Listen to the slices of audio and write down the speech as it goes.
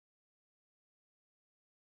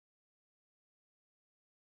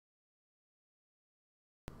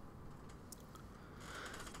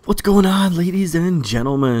What's going on, ladies and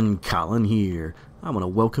gentlemen? Colin here. I want to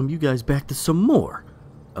welcome you guys back to some more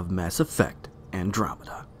of Mass Effect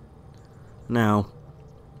Andromeda. Now,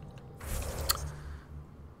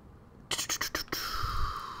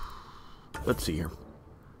 let's see here.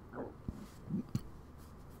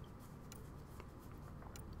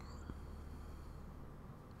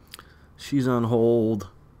 She's on hold.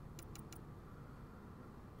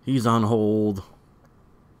 He's on hold.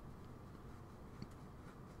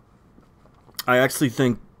 I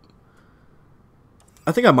think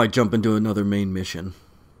I might jump into another main mission.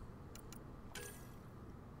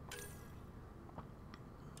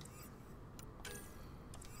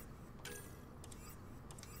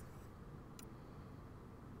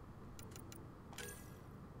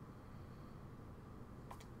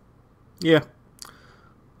 Yeah.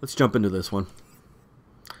 Let's jump into this one.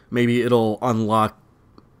 Maybe it'll unlock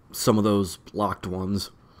some of those locked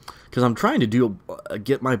ones. Because I'm trying to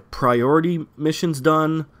get my priority missions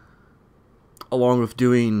done along with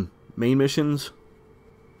doing main missions.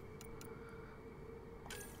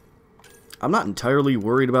 I'm not entirely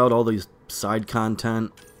worried about all these side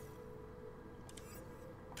content.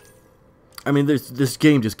 I mean, this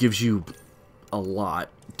game just gives you a lot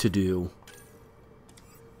to do.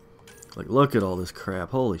 Like, look at all this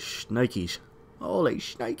crap. Holy shnikes. Holy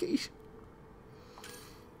shnikes.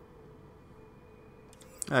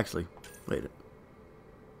 Actually, wait.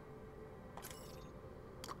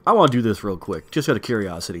 I want to do this real quick, just out of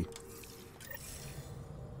curiosity.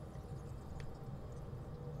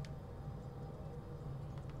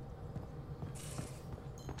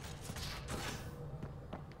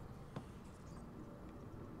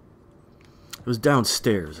 It was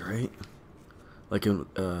downstairs, right? Like in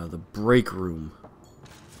the break room.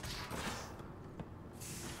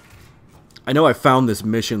 I know I found this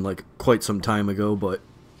mission like quite some time ago, but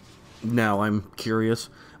now I'm curious.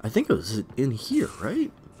 I think it was in here,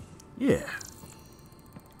 right? Yeah.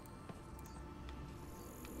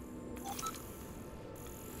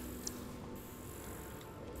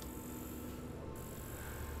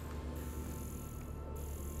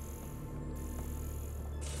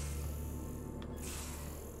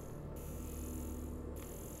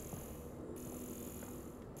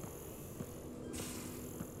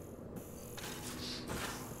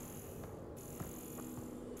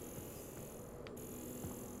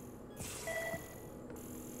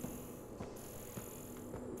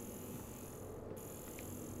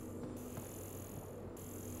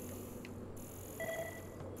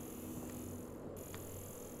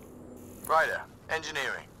 Ryder,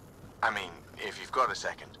 engineering. I mean, if you've got a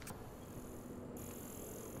second.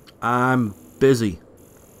 I'm busy.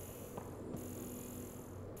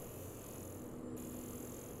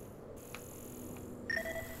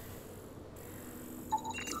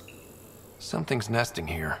 Something's nesting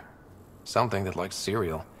here. Something that likes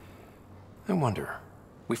cereal. I wonder.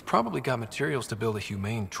 We've probably got materials to build a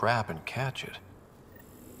humane trap and catch it.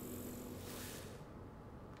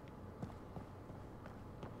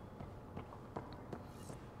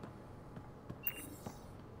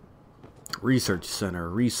 Research center,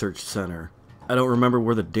 research center. I don't remember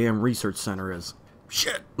where the damn research center is.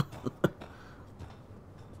 Shit.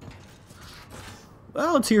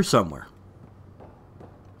 Well, it's here somewhere.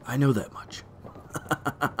 I know that much.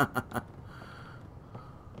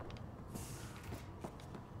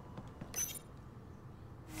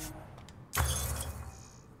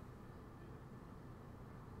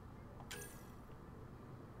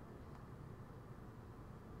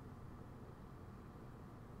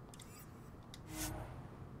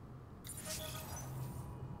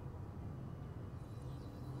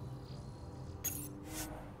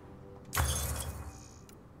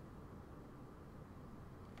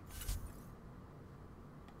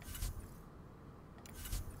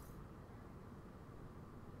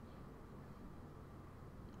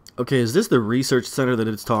 Okay, is this the research center that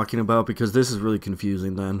it's talking about? Because this is really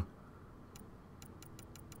confusing then.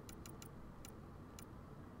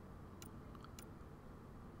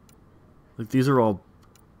 Like, these are all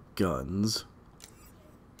guns.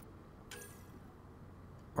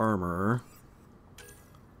 Armor.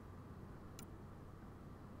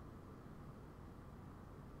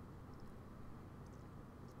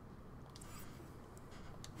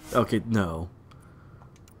 Okay, no.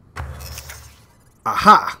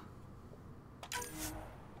 Aha!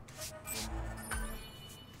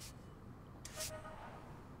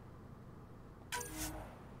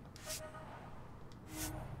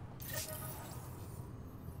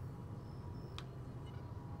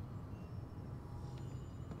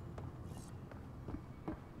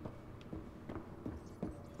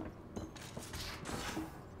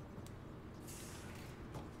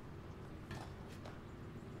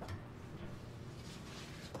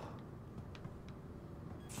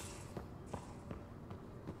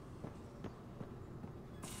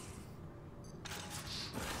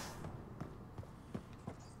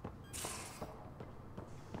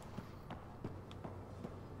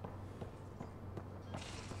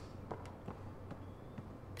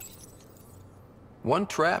 One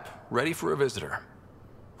trap, ready for a visitor.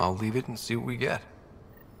 I'll leave it and see what we get.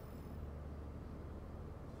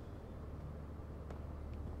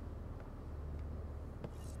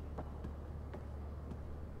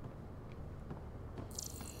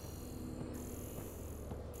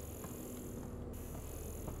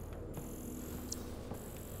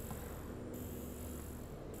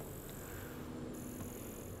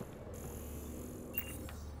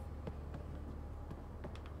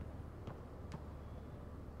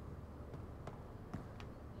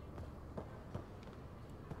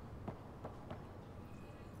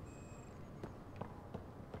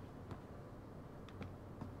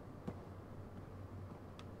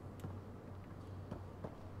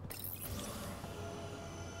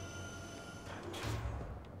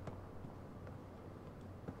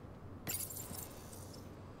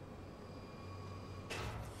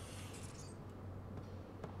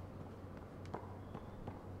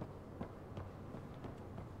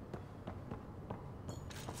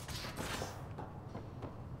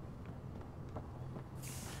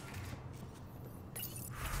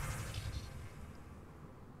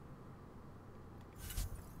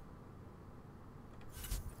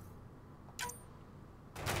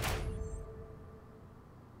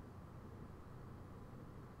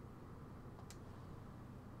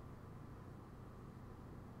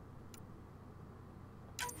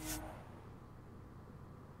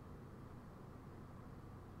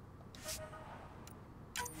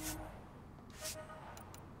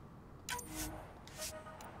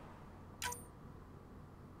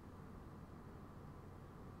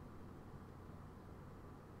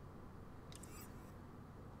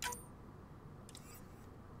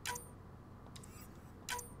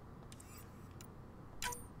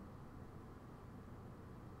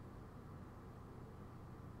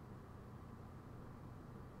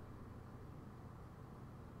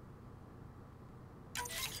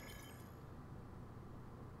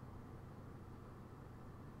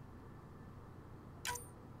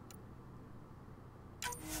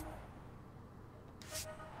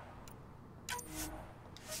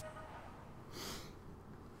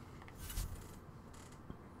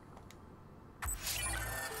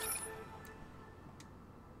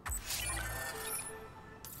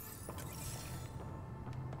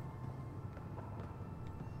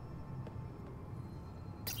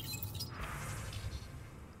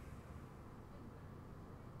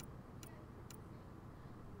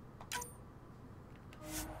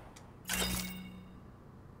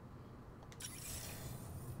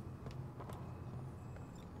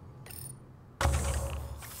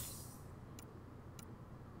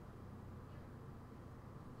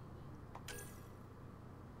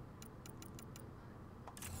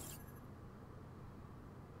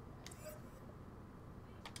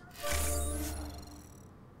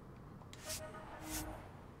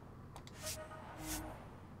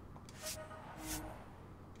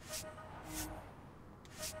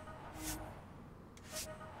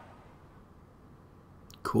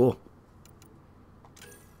 Cool.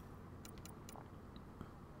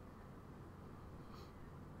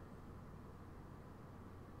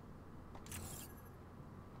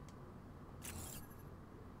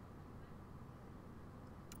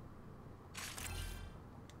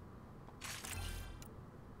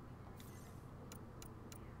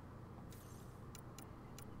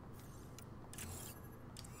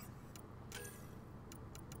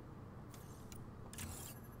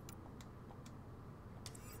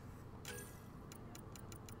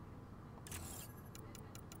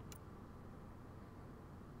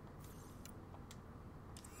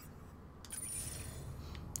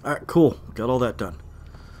 Alright, cool. Got all that done.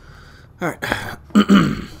 Alright.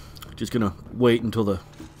 Just gonna wait until the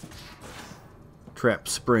trap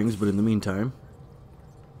springs, but in the meantime...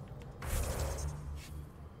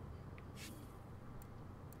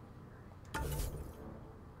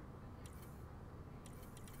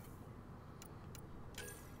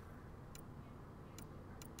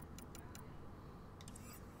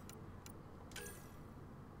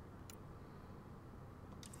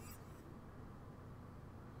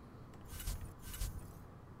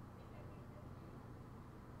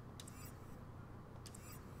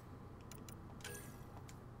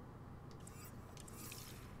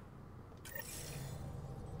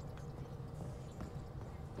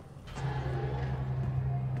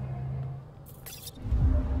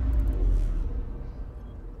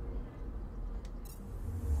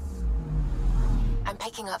 I'm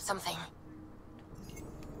picking up something.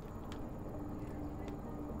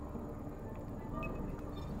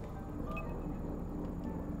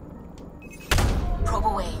 Probe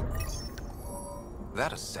away.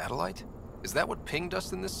 That a satellite? Is that what pinged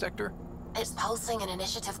us in this sector? It's pulsing an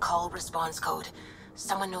initiative call response code.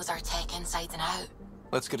 Someone knows our tech inside and out.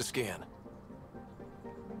 Let's get a scan.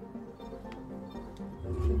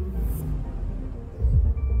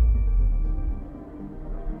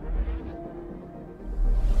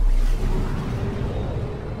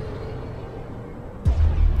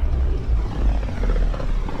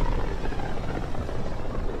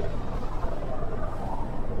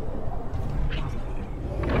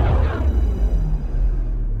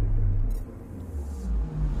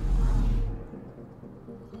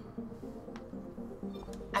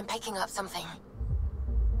 I'm picking up something.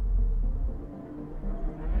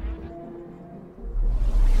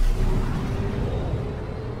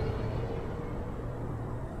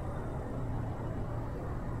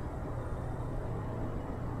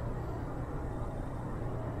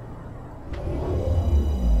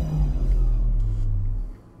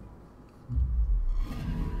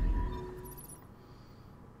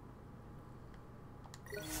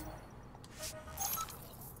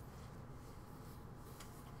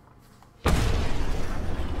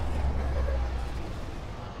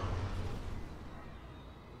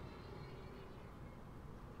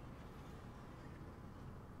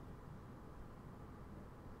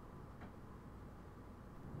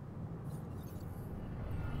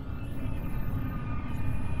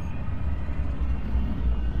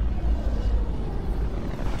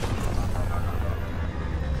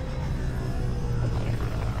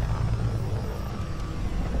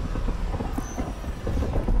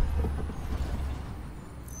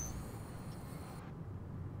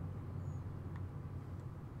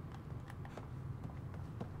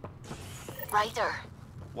 Ryder.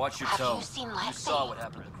 Watch your Have tone. you seen You Lexi? saw what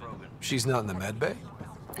happened to Krogan. She's not in the med bay?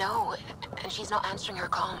 No, and she's not answering her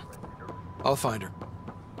comm. I'll find her.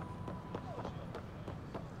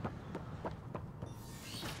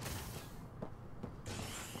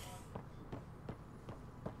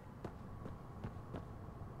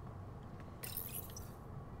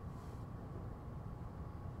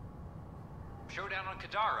 Showdown on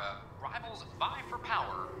Kadara. Rivals vie for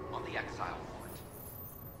power on the Exile Fort.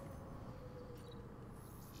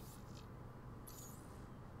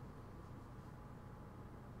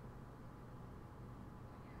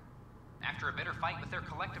 After a bitter fight with their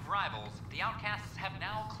collective rivals, the Outcasts have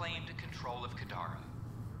now claimed control of Kadara.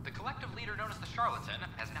 The collective leader known as the Charlatan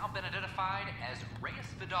has now been identified as Reyes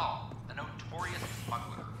Vidal, the notorious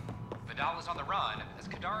smuggler. Vidal is on the run as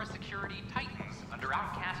Kadara security tightens under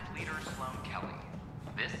Outcast leader Sloan Kelly.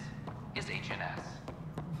 This is HNS.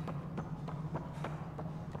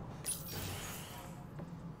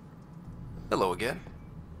 Hello again.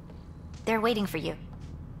 They're waiting for you.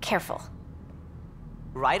 Careful.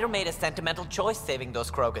 Ryder made a sentimental choice saving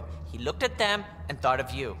those Krogan. He looked at them and thought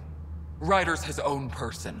of you. Ryder's his own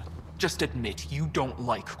person. Just admit you don't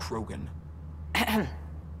like Krogan.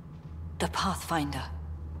 The Pathfinder.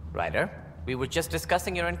 Ryder, we were just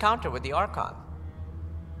discussing your encounter with the Archon.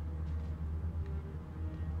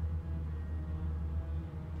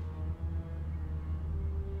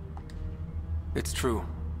 It's true.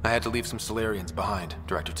 I had to leave some Solarians behind,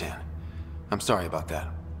 Director Tan. I'm sorry about that.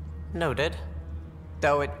 Noted.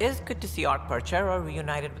 Though it is good to see Arc Parchero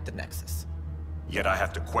reunited with the Nexus. Yet I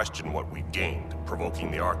have to question what we gained,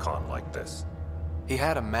 provoking the Archon like this. He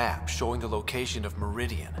had a map showing the location of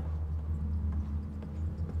Meridian.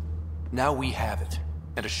 Now we have it,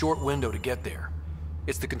 and a short window to get there.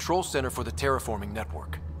 It's the control center for the terraforming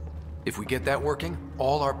network. If we get that working,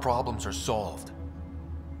 all our problems are solved.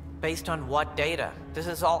 Based on what data? This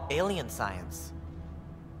is all alien science.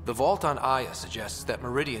 The vault on Aya suggests that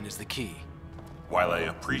Meridian is the key. While I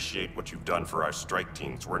appreciate what you've done for our strike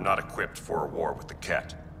teams, we're not equipped for a war with the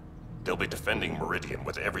Ket. They'll be defending Meridian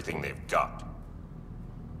with everything they've got.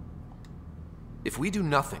 If we do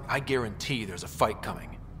nothing, I guarantee there's a fight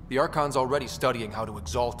coming. The Archon's already studying how to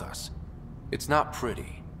exalt us. It's not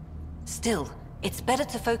pretty. Still, it's better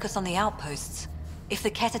to focus on the outposts. If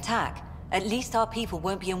the Ket attack, at least our people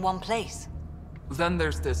won't be in one place. Then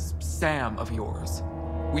there's this Sam of yours.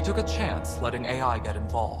 We took a chance letting AI get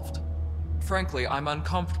involved. Frankly, I'm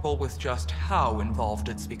uncomfortable with just how involved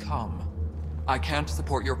it's become. I can't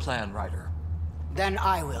support your plan, Ryder. Then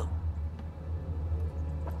I will.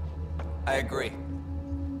 I agree.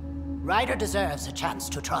 Ryder deserves a chance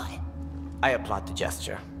to try. I applaud the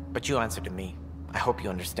gesture, but you answer to me. I hope you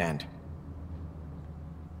understand.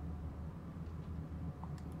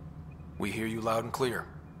 We hear you loud and clear.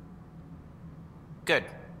 Good.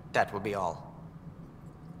 That will be all.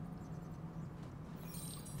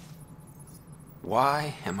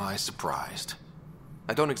 Why am I surprised?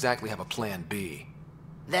 I don't exactly have a plan B.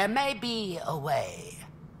 There may be a way.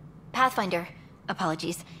 Pathfinder,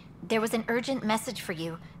 apologies. There was an urgent message for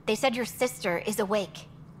you. They said your sister is awake.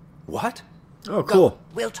 What? Oh, cool. Go.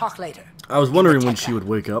 We'll talk later. I was wondering when she would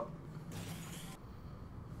wake up.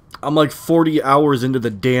 I'm like 40 hours into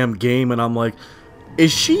the damn game, and I'm like,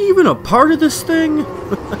 is she even a part of this thing?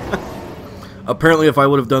 Apparently, if I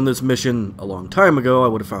would have done this mission a long time ago, I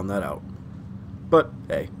would have found that out. But,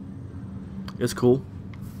 hey. It's cool.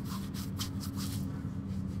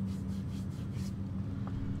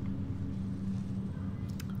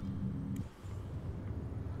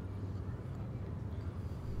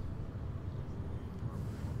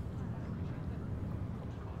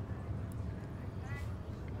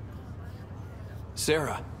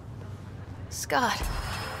 Sarah, Scott.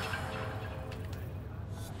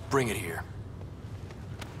 bring it here.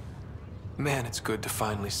 Man, it's good to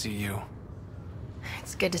finally see you.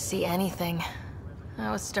 It's good to see anything.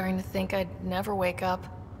 I was starting to think I'd never wake up.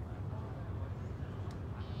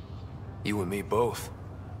 You and me both.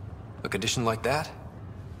 A condition like that?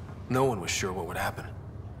 No one was sure what would happen.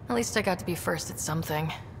 At least I got to be first at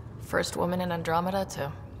something. First woman in Andromeda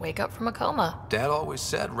to wake up from a coma. Dad always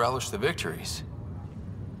said relish the victories.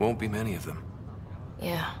 Won't be many of them.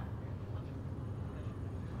 Yeah.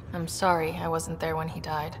 I'm sorry I wasn't there when he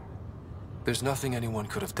died. There's nothing anyone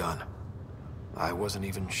could have done. I wasn't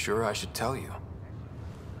even sure I should tell you.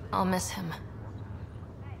 I'll miss him.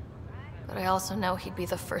 But I also know he'd be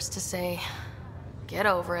the first to say, get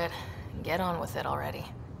over it, and get on with it already.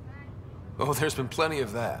 Oh, there's been plenty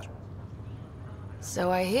of that.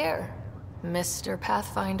 So I hear, Mr.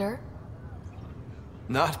 Pathfinder.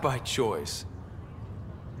 Not by choice.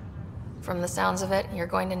 From the sounds of it, you're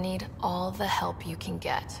going to need all the help you can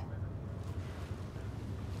get.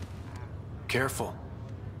 Careful.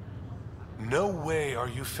 No way are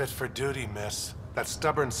you fit for duty, miss. That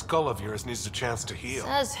stubborn skull of yours needs a chance to heal.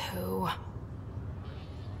 Says who?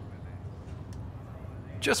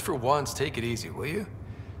 Just for once, take it easy, will you?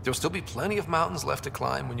 There'll still be plenty of mountains left to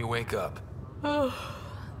climb when you wake up. Oh,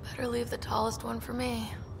 better leave the tallest one for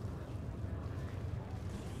me.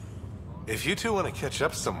 If you two want to catch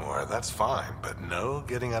up some more, that's fine, but no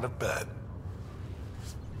getting out of bed.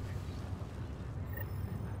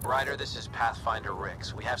 Ryder, this is Pathfinder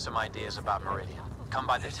Rix. We have some ideas about Meridian. Come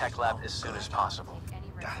by the tech lab as soon as possible.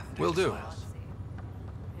 Will do.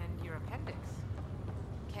 And your appendix.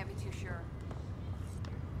 Can't be too sure.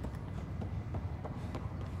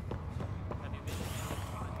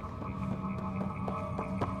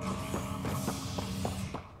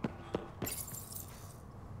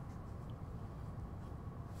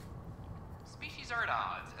 Species are at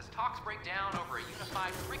odds as talks break down over a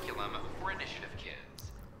unified curriculum for initiative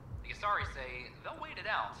kids. The Asari say they'll wait it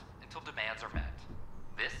out until demands are met.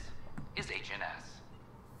 This is HNS.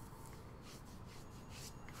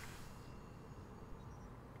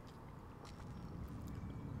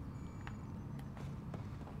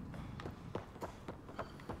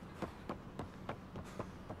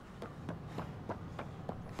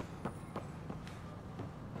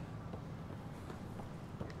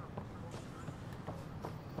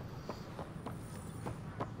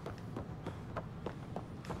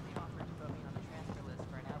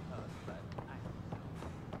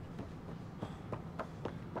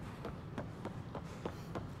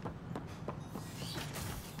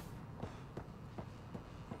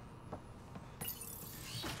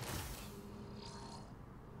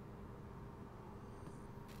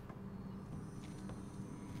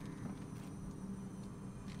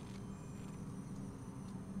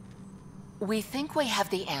 We think we have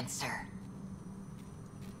the answer.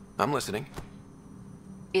 I'm listening.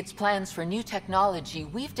 It's plans for new technology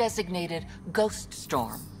we've designated Ghost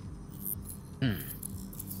Storm.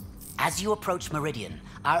 As you approach Meridian,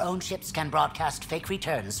 our own ships can broadcast fake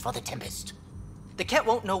returns for the Tempest. The Ket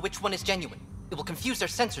won't know which one is genuine. It will confuse their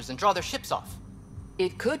sensors and draw their ships off.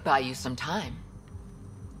 It could buy you some time.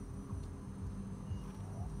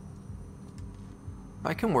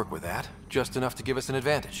 I can work with that, just enough to give us an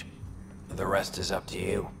advantage. The rest is up to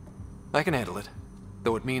you. I can handle it,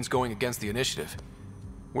 though it means going against the initiative.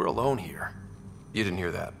 We're alone here. You didn't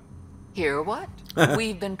hear that. Hear what?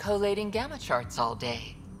 We've been collating gamma charts all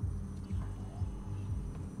day.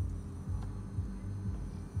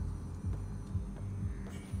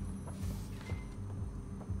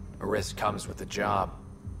 A risk comes with the job.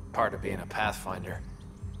 Part of being a Pathfinder.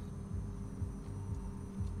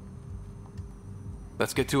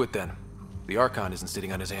 Let's get to it then. The Archon isn't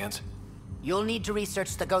sitting on his hands. You'll need to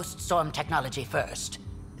research the Ghost Storm technology first.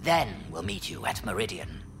 Then we'll meet you at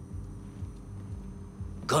Meridian.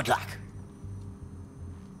 Good luck.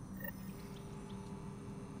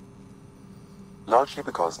 Largely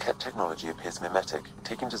because Ket technology appears mimetic,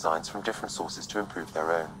 taking designs from different sources to improve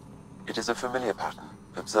their own. It is a familiar pattern.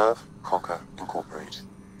 Observe, conquer, incorporate.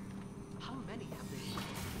 How many have they?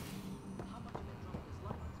 How much of Andromeda's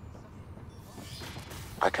life?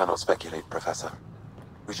 I cannot speculate, Professor.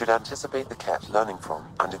 We should anticipate the Ket learning from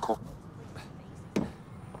and incorporate.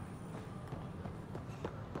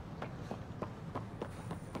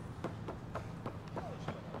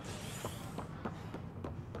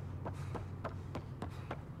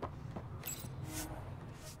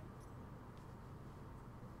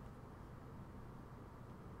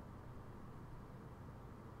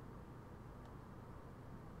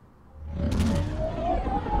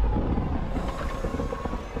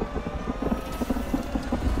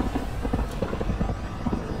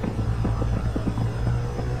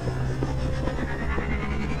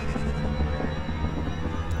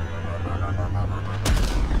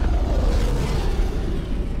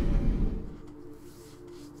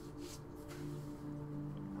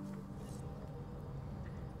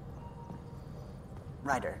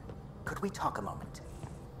 Ryder, could we talk a moment?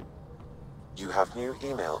 You have new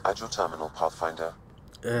email at your terminal, Pathfinder.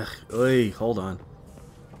 Oi, hold on.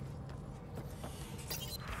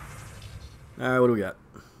 What do we got?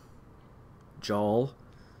 Jawl.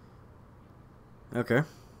 Okay.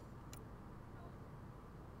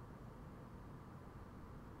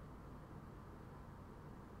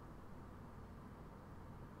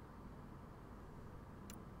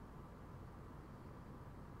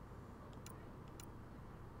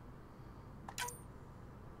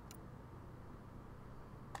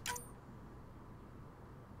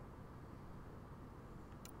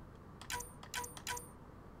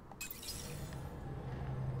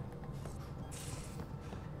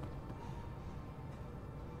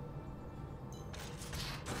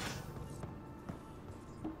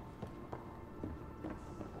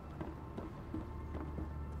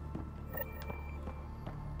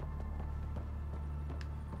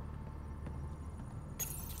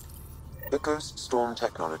 The Ghost Storm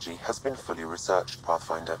technology has been fully researched,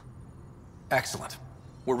 Pathfinder. Excellent.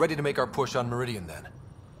 We're ready to make our push on Meridian then.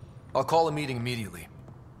 I'll call a meeting immediately.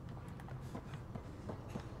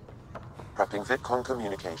 Prepping VidCon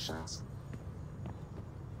communications.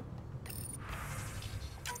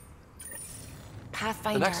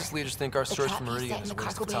 Pathfinder. The Nexus leaders think our search for Meridian is a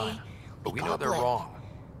waste of time, but we know they're wrong.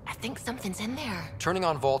 I think something's in there. Turning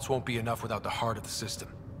on vaults won't be enough without the heart of the system.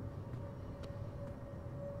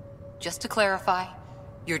 Just to clarify,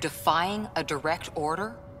 you're defying a direct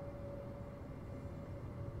order?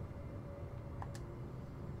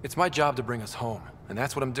 It's my job to bring us home, and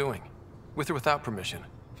that's what I'm doing. With or without permission.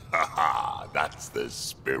 Haha, that's the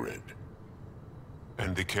spirit.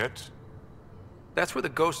 And the kit? That's where the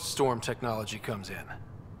Ghost Storm technology comes in.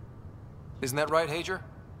 Isn't that right, Hager?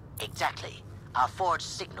 Exactly. Our forged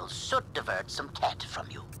signals should divert some Ket from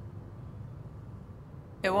you.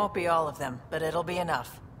 It won't be all of them, but it'll be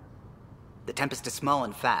enough. The Tempest is small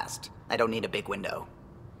and fast. I don't need a big window.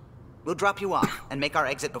 We'll drop you off and make our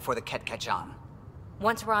exit before the Ket catch on.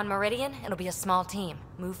 Once we're on Meridian, it'll be a small team.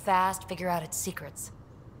 Move fast, figure out its secrets.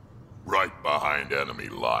 Right behind enemy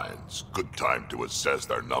lines. Good time to assess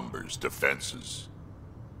their numbers, defenses.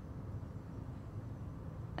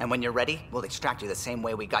 And when you're ready, we'll extract you the same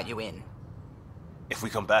way we got you in. If we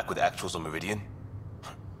come back with actuals on Meridian,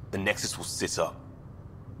 the Nexus will sit up.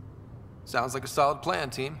 Sounds like a solid plan,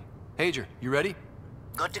 team. Hager, you ready?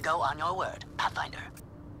 Good to go on your word, Pathfinder.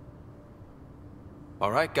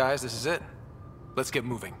 All right, guys, this is it. Let's get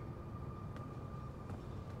moving.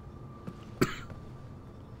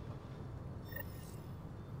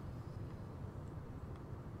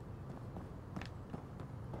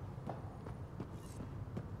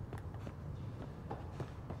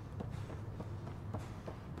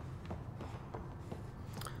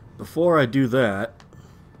 Before I do that,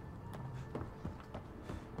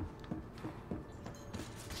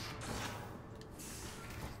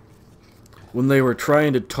 when they were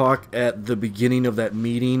trying to talk at the beginning of that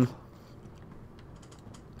meeting,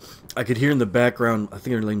 I could hear in the background, I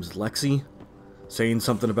think her name's Lexi, saying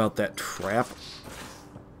something about that trap.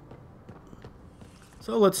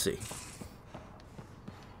 So let's see.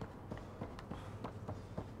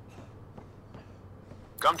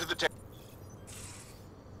 Come to the table.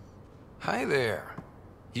 Hi there.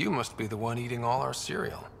 You must be the one eating all our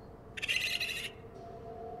cereal.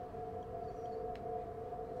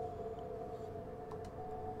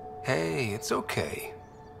 Hey, it's okay.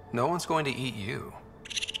 No one's going to eat you.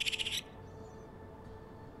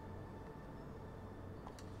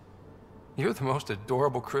 You're the most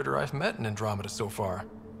adorable critter I've met in Andromeda so far.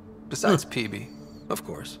 Besides PB, of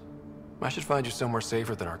course. I should find you somewhere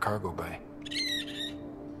safer than our cargo bay.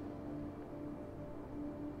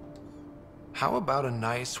 How about a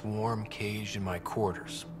nice warm cage in my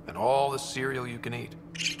quarters and all the cereal you can eat?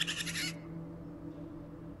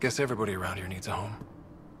 Guess everybody around here needs a home.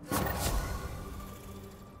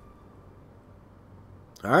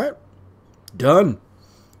 Alright. Done.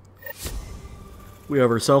 We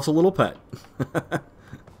have ourselves a little pet.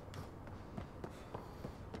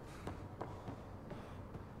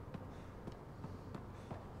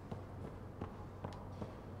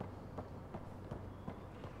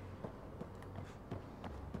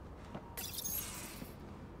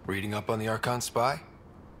 Reading up on the Archon spy?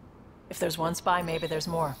 If there's one spy, maybe there's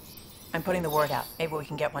more. I'm putting the word out. Maybe we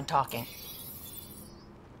can get one talking.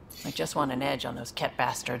 I just want an edge on those Ket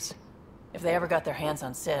bastards. If they ever got their hands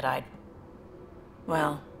on Sid, I'd...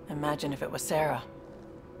 Well, imagine if it was Sarah.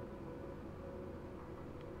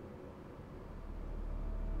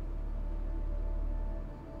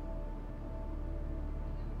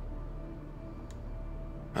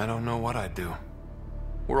 I don't know what I'd do.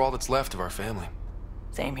 We're all that's left of our family.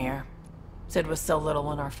 Same here. Sid was so little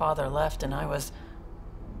when our father left, and I was...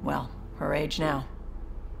 well, her age now.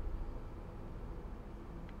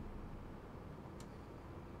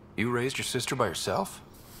 You raised your sister by yourself?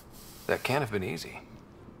 That can't have been easy.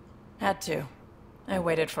 Had to. I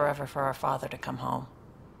waited forever for our father to come home.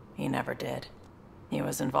 He never did. He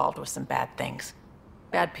was involved with some bad things.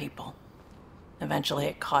 Bad people. Eventually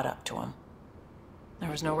it caught up to him.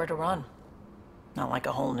 There was nowhere to run. Not like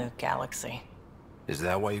a whole new galaxy. Is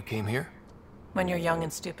that why you came here? When you're young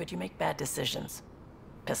and stupid, you make bad decisions.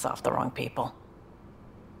 Piss off the wrong people.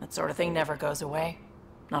 That sort of thing never goes away.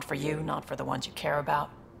 Not for you, not for the ones you care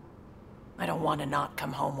about. I don't want to not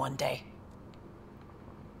come home one day.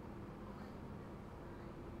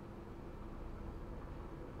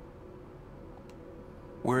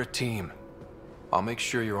 We're a team. I'll make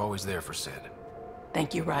sure you're always there for Sid.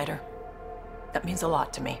 Thank you, Ryder. That means a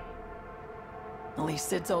lot to me. At least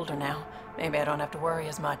Sid's older now. Maybe I don't have to worry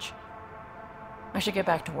as much. I should get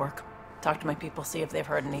back to work. Talk to my people, see if they've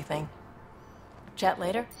heard anything. Chat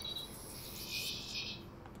later?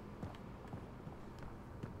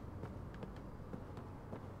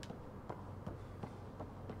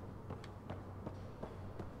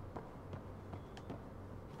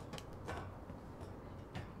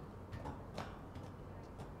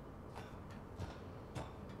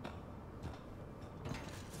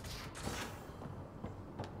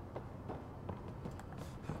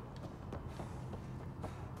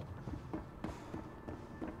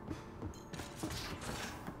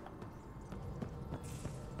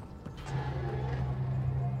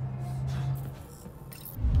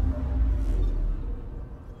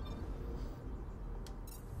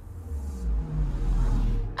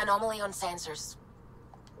 Anomaly on sensors.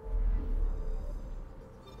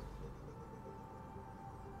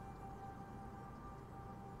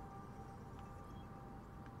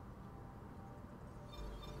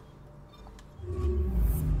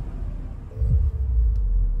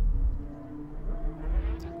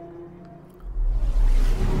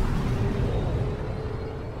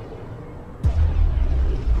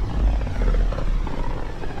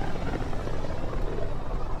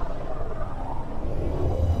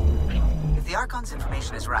 The Archon's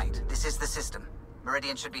information is right. This is the system.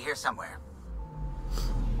 Meridian should be here somewhere.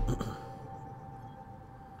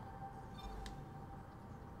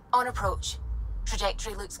 On approach.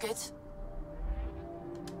 Trajectory looks good.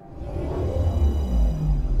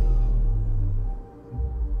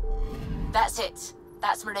 That's it.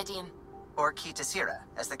 That's Meridian. Or Key to Sierra,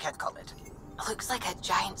 as the Ket call it. Looks like a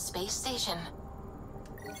giant space station.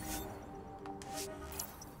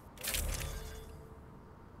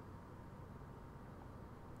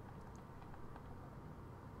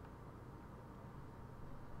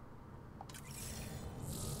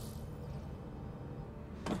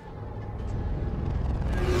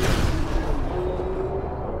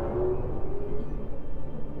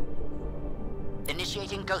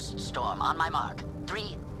 Initiating Ghost Storm on my mark.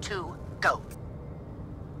 3, 2, go.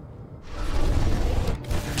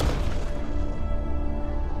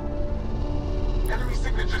 Enemy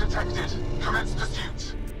signature detected. Commence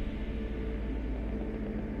pursuit.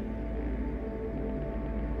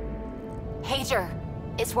 Pager,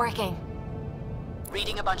 it's working.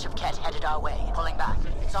 Reading a bunch of Ket headed our way. Pulling back.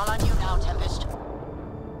 It's all on you now, Tempest.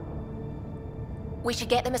 We should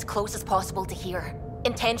get them as close as possible to here.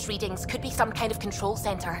 Intense readings could be some kind of control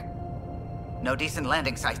center. No decent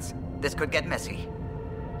landing sites. This could get messy.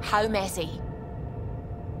 How messy?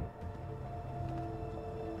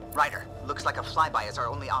 Ryder, looks like a flyby is our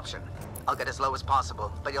only option. I'll get as low as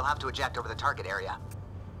possible, but you'll have to eject over the target area.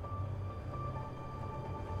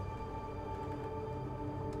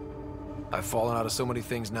 I've fallen out of so many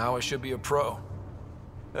things now, I should be a pro.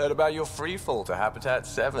 Heard about your freefall to Habitat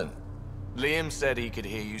 7. Liam said he could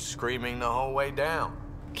hear you screaming the whole way down.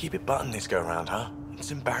 Keep it buttoned this go-round, huh?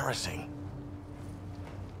 It's embarrassing.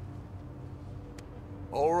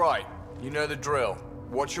 All right, you know the drill.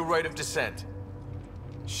 What's your rate of descent?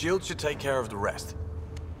 Shield should take care of the rest.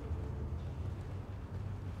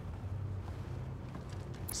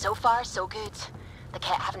 So far, so good. The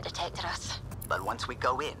Ket haven't detected us. But once we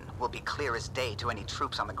go in, we'll be clear as day to any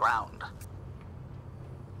troops on the ground.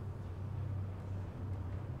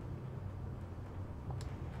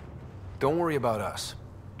 Don't worry about us.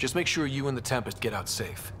 Just make sure you and the Tempest get out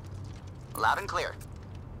safe. Loud and clear.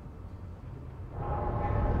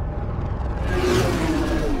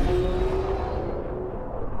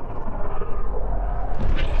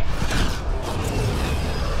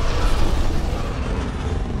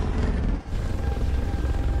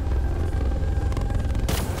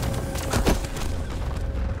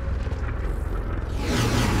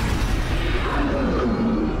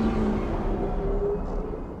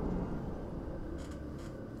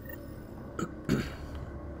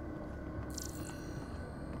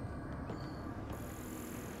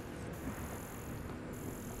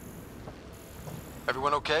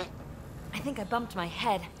 Everyone okay? I think I bumped my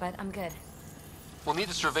head, but I'm good. We'll need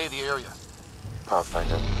to survey the area.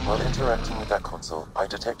 Pathfinder, while interacting with that console, I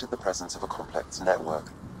detected the presence of a complex network,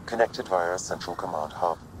 connected via a central command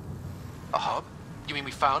hub. A hub? You mean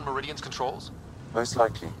we found Meridian's controls? Most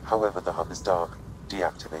likely, however, the hub is dark,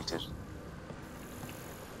 deactivated.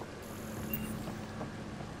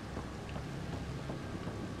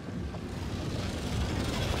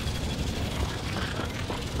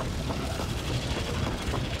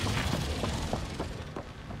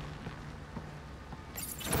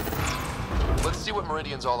 Let's see what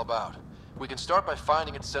Meridian's all about. We can start by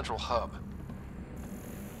finding its central hub.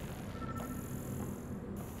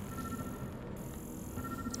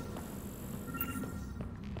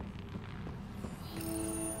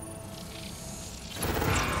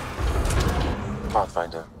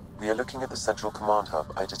 Pathfinder, we are looking at the central command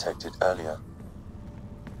hub I detected earlier.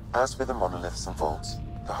 As with the monoliths and vaults,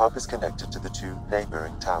 the hub is connected to the two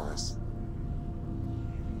neighboring towers.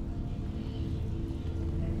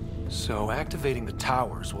 So activating the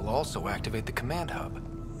towers will also activate the command hub.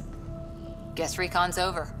 Guess recon's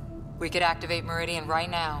over. We could activate Meridian right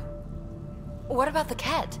now. What about the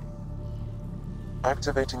Ket?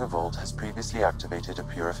 Activating a vault has previously activated a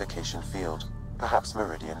purification field. Perhaps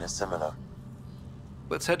Meridian is similar.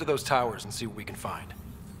 Let's head to those towers and see what we can find.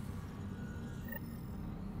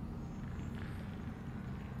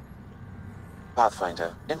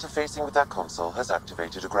 Pathfinder, interfacing with that console has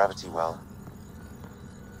activated a gravity well.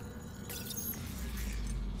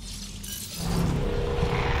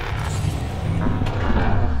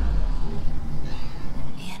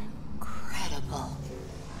 Incredible.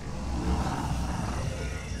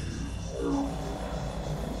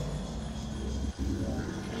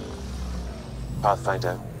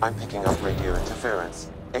 Pathfinder, I'm picking up radio interference,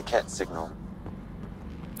 a Ket signal.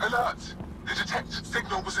 Alert! The detected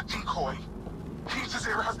signal was a decoy. Key to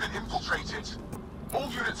Zero has been infiltrated. All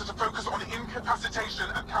units are to focus on incapacitation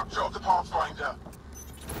and capture of the Pathfinder.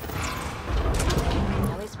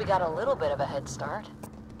 At least we got a little bit of a head start.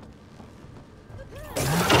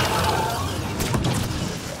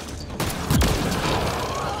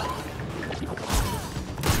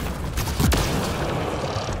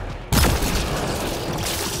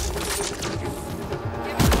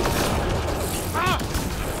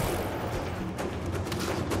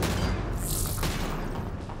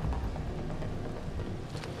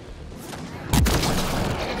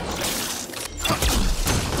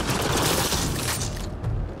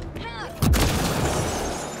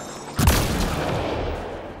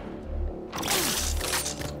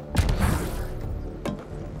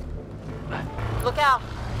 Look out!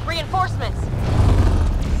 Reinforcements!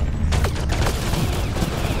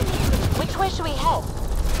 Which way should we head?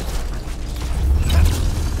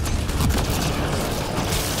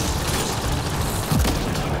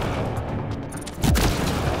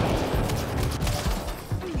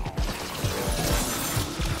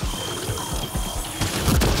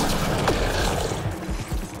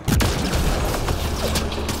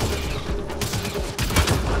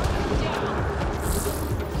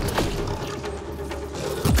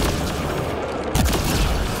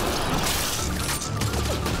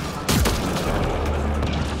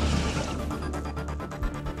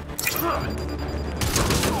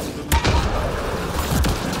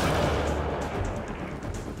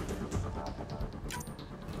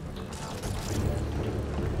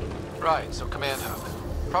 Right, so command hub.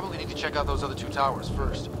 Probably need to check out those other two towers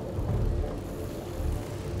first.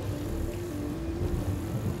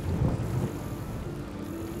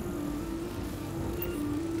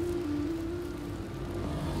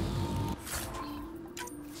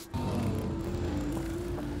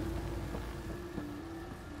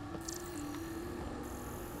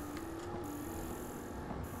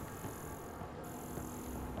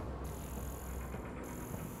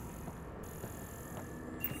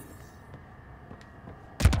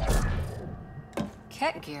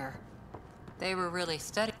 Ket gear. They were really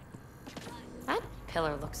studying. That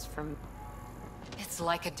pillar looks from... It's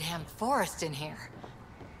like a damn forest in here.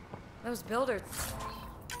 Those builders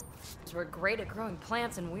were great at growing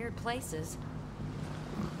plants in weird places.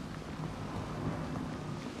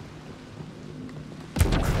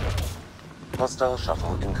 Hostile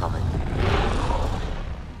shuttle incoming.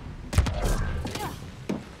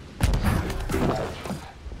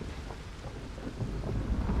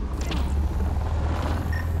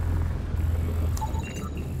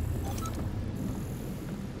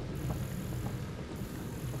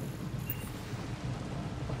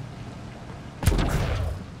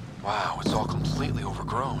 Wow, it's all completely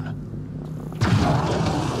overgrown.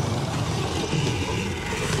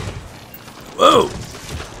 Whoa!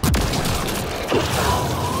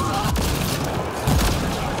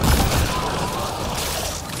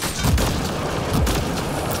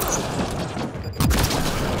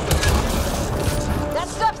 That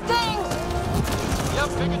stuff stings! Yep,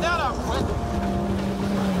 figured that out quick.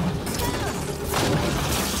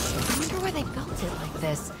 I wonder why they built it like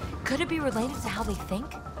this. Could it be related to how they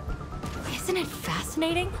think? Isn't it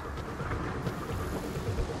fascinating?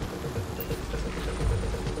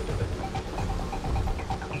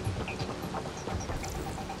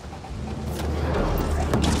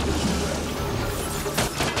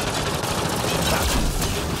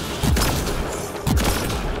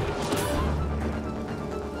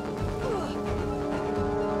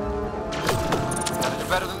 Gotta do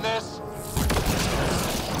better than this.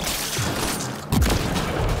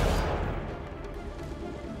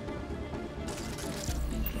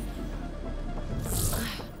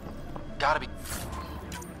 Gotta be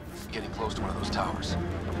getting close to one of those towers.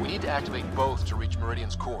 We need to activate both to reach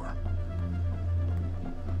Meridian's core.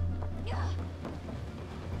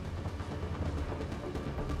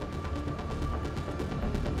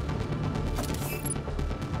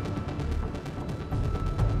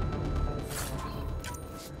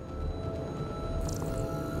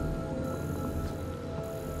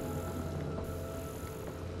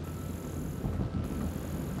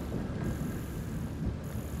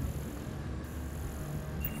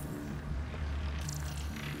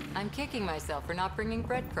 I'm kicking myself for not bringing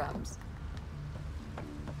breadcrumbs.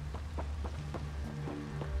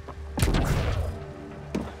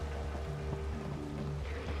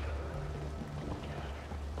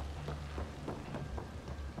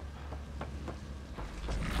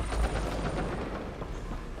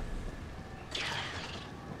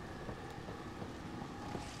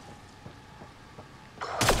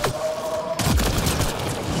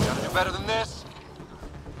 Gotta do better than this.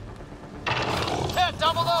 Ted,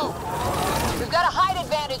 down below! We've got a height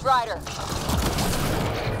advantage, Ryder.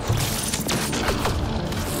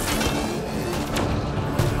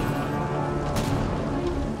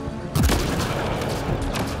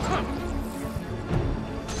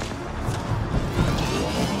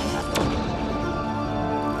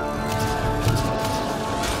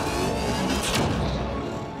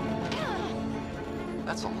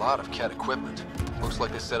 That's a lot of Cat equipment. Looks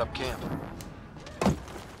like they set up camp.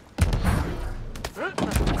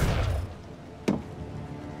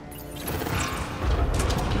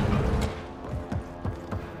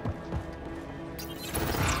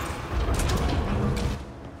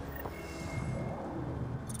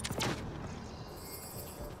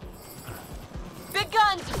 Big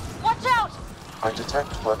guns! Watch out! I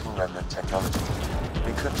detect working remnant technology.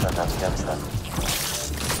 We could turn that against them.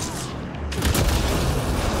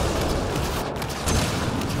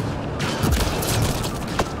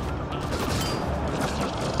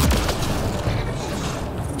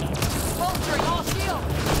 Bolstering all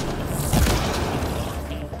shields!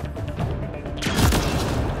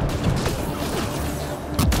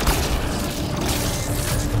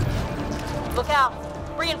 Look out!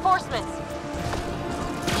 Reinforcements!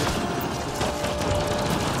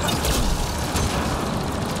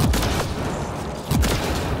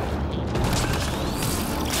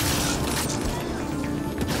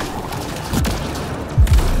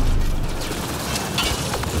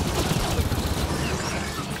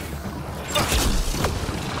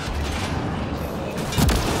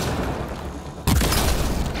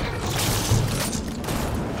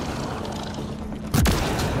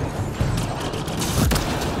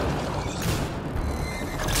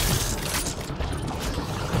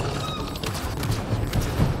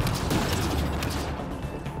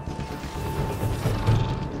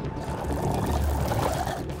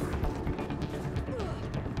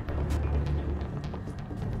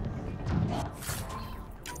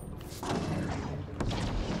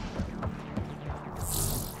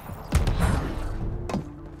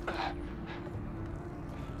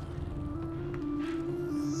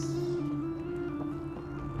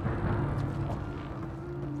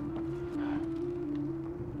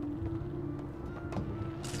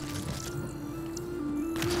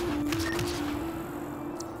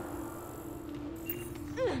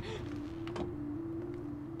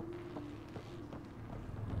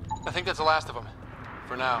 I think that's the last of them.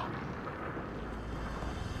 For now.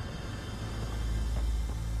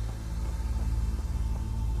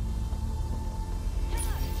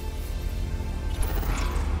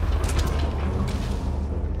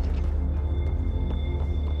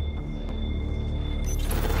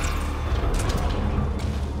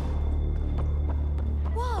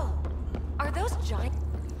 Whoa! Are those giant?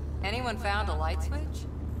 Anyone found a light switch?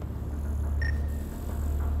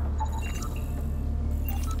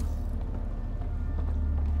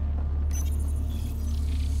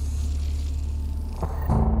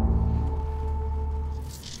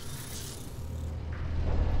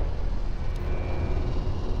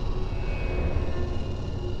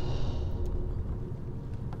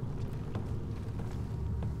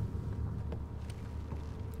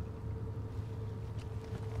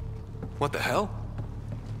 What the hell?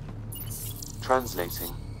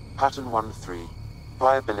 Translating. Pattern 1-3.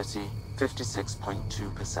 Viability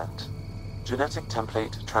 56.2%. Genetic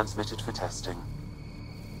template transmitted for testing.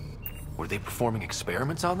 Were they performing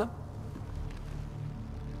experiments on them?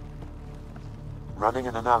 Running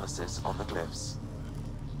an analysis on the glyphs.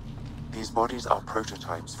 These bodies are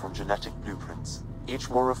prototypes from genetic blueprints, each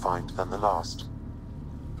more refined than the last.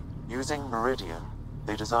 Using Meridian,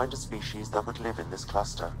 they designed a species that would live in this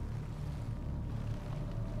cluster.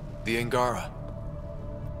 The Angara.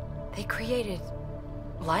 They created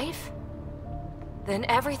life? Then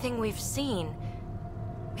everything we've seen,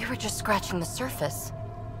 we were just scratching the surface.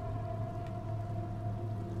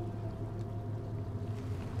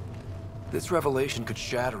 This revelation could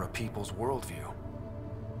shatter a people's worldview.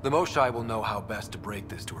 The Moshai will know how best to break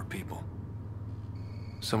this to her people.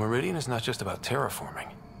 So Meridian is not just about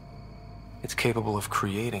terraforming. It's capable of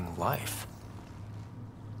creating life.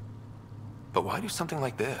 But why do something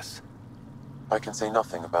like this? I can say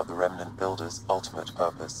nothing about the Remnant Builder's ultimate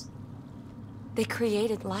purpose. They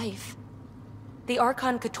created life. The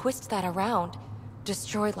Archon could twist that around,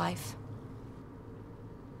 destroy life.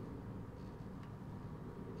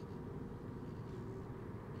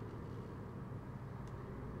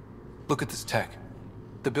 Look at this tech.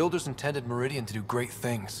 The Builders intended Meridian to do great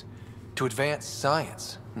things. To advance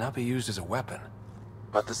science, not be used as a weapon.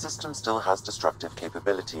 But the system still has destructive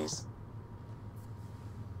capabilities.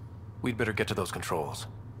 We'd better get to those controls.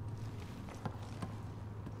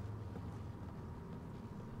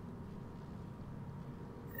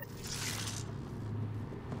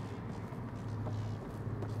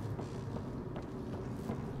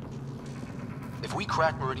 If we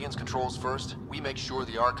crack Meridian's controls first, we make sure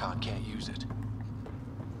the Archon can't use it.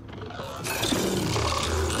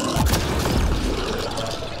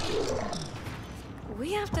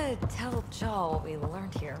 We have to tell Joel what we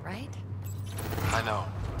learned here, right? I know.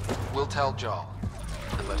 We'll tell Jal,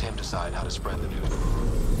 and let him decide how to spread the news.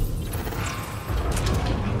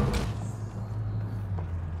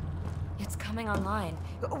 It's coming online.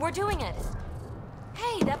 We're doing it!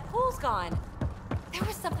 Hey, that pool's gone! There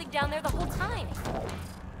was something down there the whole time!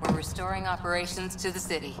 We're restoring operations to the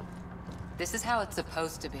city. This is how it's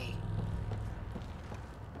supposed to be.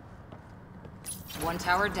 One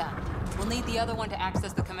tower done. We'll need the other one to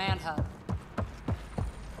access the command hub.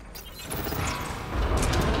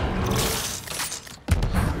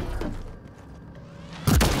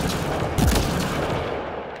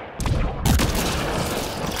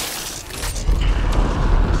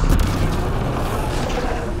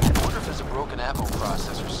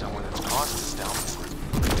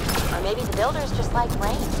 Builders just like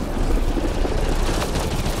rain.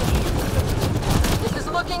 This is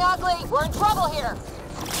looking ugly. We're in trouble here.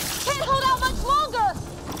 Can't hold out much longer.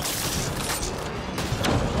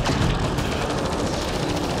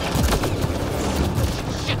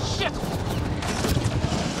 Shit!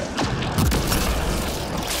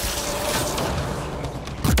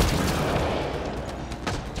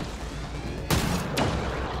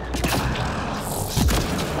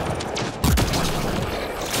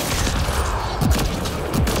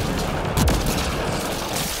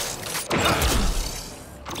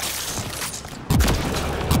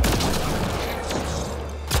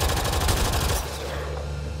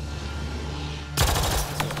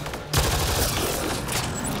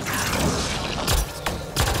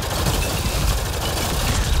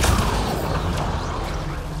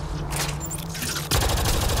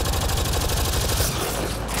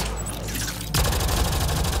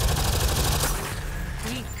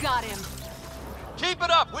 Keep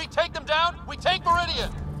it up! We take them down, we take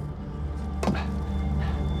Meridian!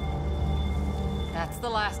 That's the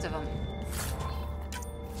last of them.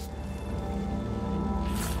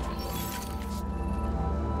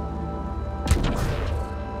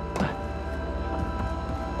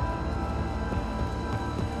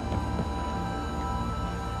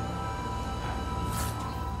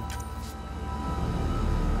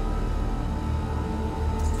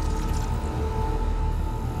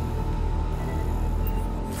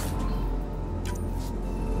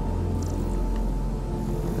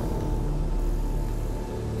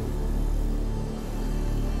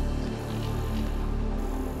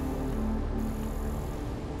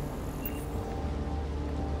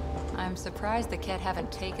 I'm surprised the Ket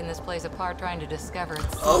haven't taken this place apart trying to discover its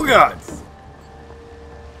secrets. Oh god!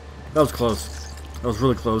 That was close. That was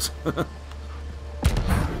really close.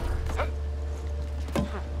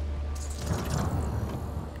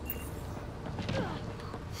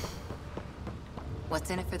 What's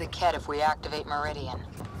in it for the Ket if we activate Meridian?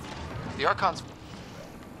 The Archon's...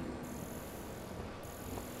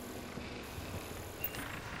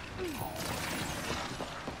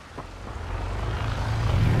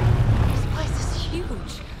 This place is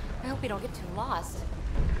huge. I hope we don't get too lost.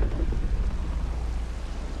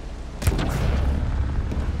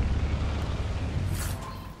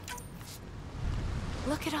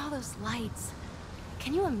 Look at all those lights.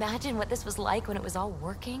 Can you imagine what this was like when it was all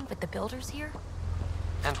working with the builders here?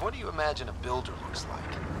 And what do you imagine a builder looks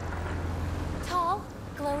like? Tall,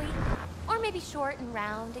 glowy, or maybe short and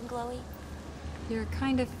round and glowy. You're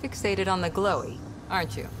kind of fixated on the glowy,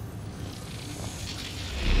 aren't you?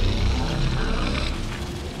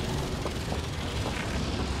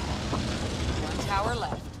 One tower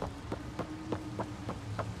left.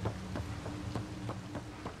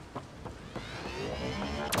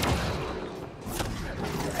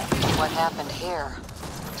 What happened here?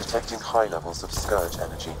 Detecting high levels of Scourge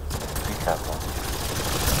energy. Be careful.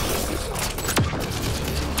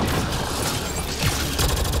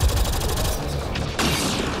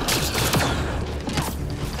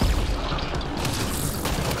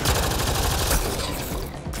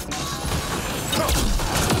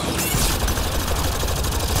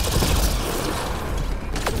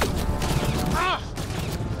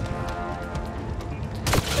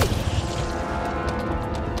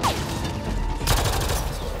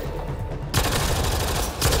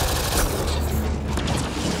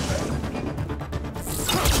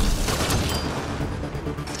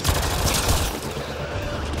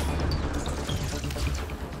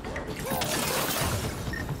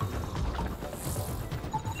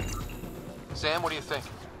 Sam, what do you think?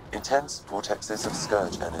 Intense vortexes of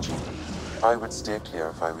Scourge energy. I would steer clear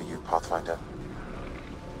if I were you, Pathfinder.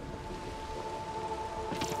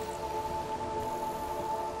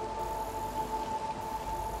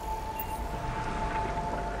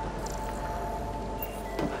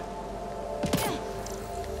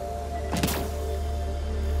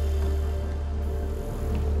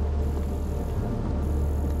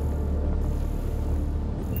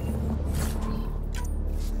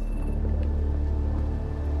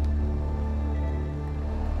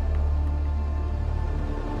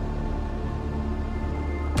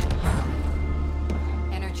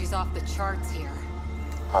 Off the charts here.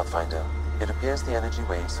 Pathfinder, it appears the energy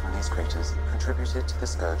waves from these craters contributed to the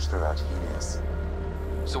Scourge throughout Helios.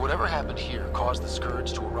 So whatever happened here caused the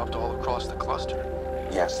Scourge to erupt all across the cluster?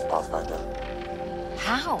 Yes, Pathfinder.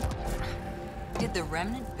 How? Did the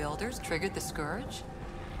remnant builders trigger the Scourge?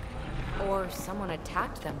 Or someone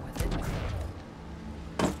attacked them with it.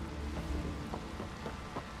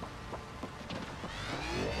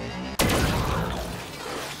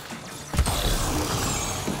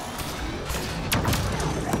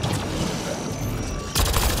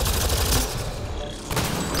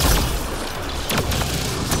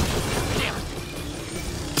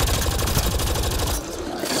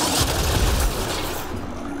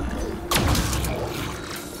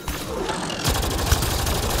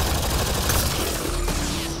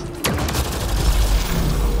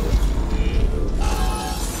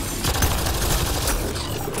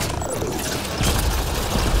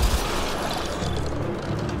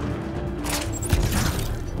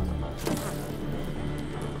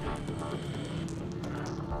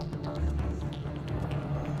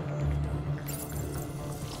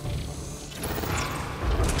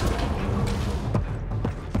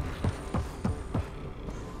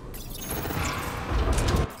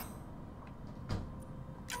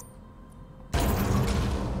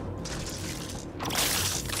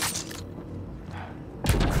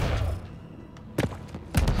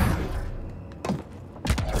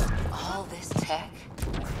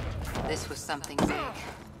 This was something big.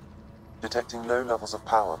 Detecting low levels of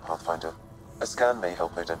power, Pathfinder. A scan may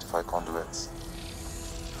help identify conduits.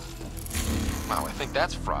 Wow, I think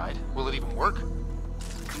that's fried. Will it even work?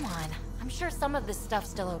 Come on, I'm sure some of this stuff's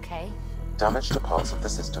still okay. Damage to parts of the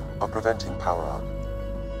system are preventing power up.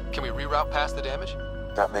 Can we reroute past the damage?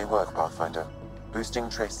 That may work, Pathfinder. Boosting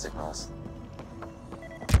trace signals.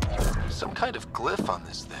 Some kind of glyph on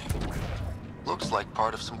this thing. Looks like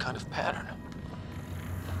part of some kind of pattern.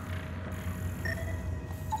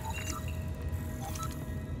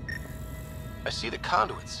 I see the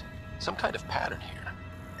conduits. Some kind of pattern here.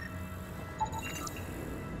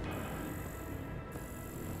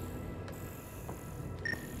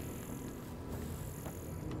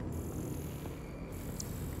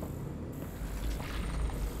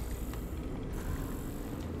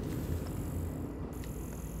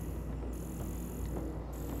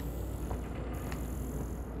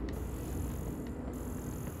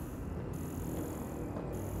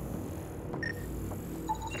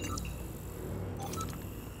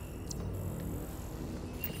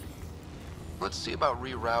 Let's see about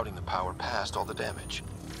rerouting the power past all the damage.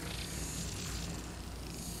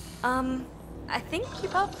 I think you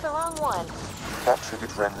poked the wrong one. That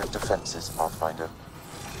triggered remnant defenses, Pathfinder.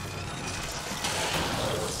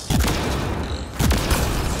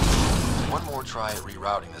 One more try at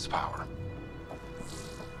rerouting this power.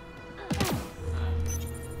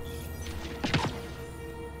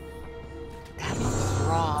 That's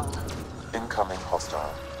wrong. Incoming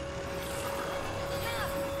hostile.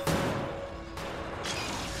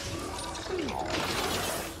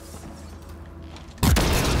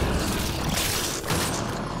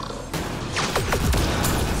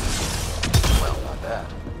 Well, not bad.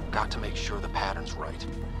 Got to make sure the pattern's right.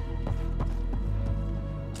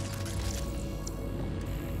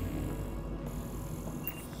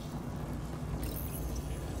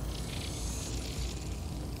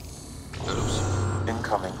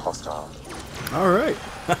 Incoming hostile. Alright.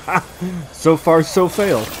 So far, so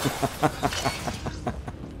fail.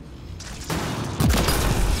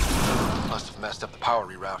 Must have messed up the power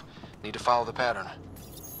reroute. Need to follow the pattern.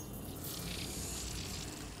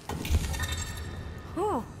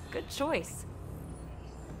 Whew, good choice.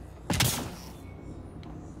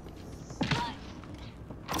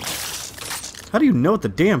 How do you know what the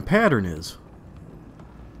damn pattern is?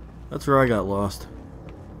 That's where I got lost.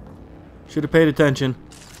 Should have paid attention.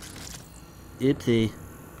 Itty.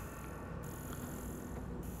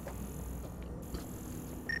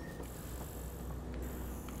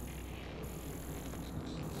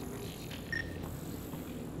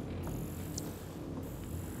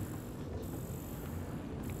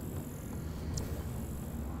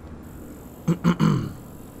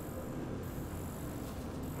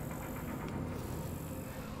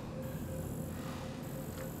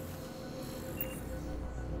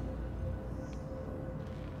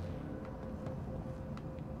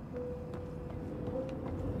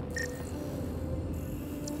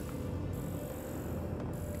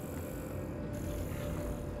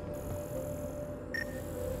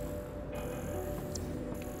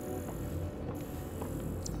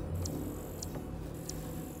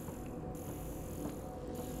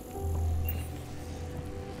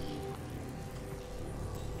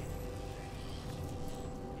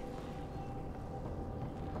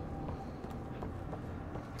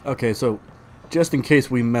 Okay, so just in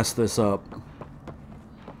case we mess this up,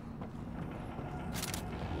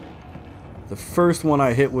 the first one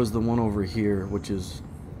I hit was the one over here, which is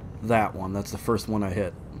that one. That's the first one I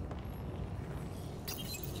hit.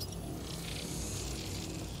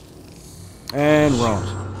 And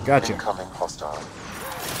wrong. Gotcha. Incoming hostile.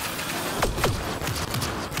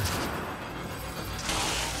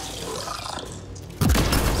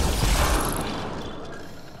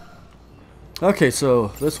 Okay, so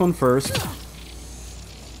this one first.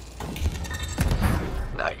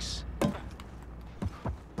 Nice. And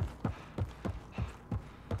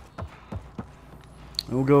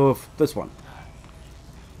we'll go with this one.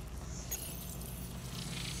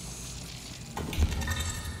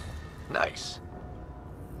 Nice.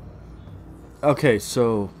 Okay,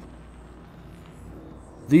 so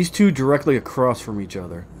these two directly across from each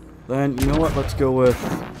other. Then, you know what? Let's go with...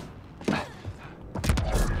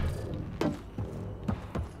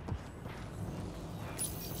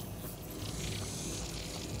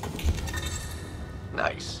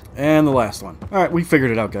 Nice. And the last one. Alright, we figured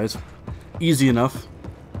it out, guys. Easy enough.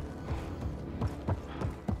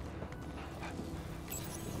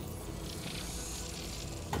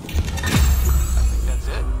 That's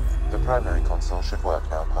it. The primary console should work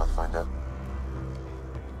now, Pathfinder.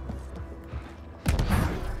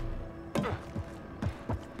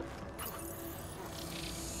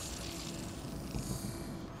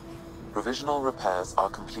 Provisional repairs are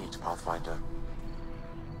complete, Pathfinder.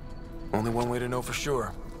 Only one way to know for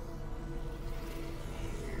sure.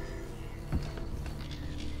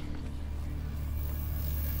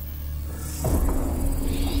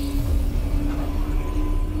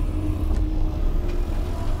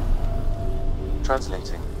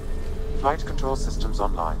 Translating. Flight control systems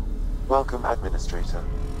online. Welcome, Administrator.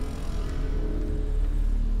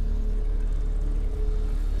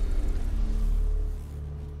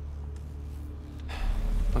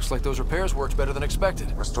 Looks like those repairs worked better than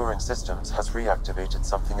expected. Restoring systems has reactivated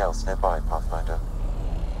something else nearby, Pathfinder.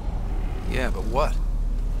 Yeah, but what?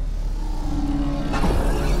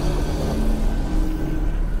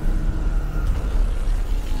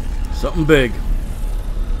 Something big.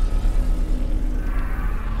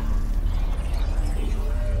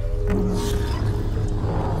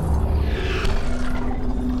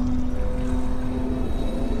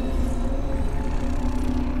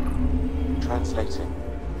 Translating.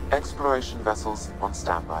 Exploration vessels on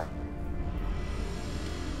standby.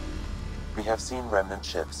 We have seen remnant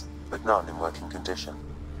ships, but none in working condition.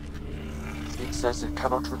 It says it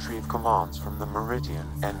cannot retrieve commands from the Meridian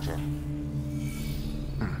engine.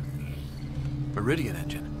 Meridian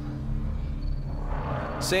engine.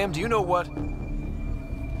 Sam, do you know what?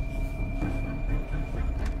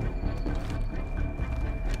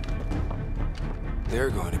 They're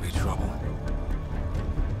going to be trouble.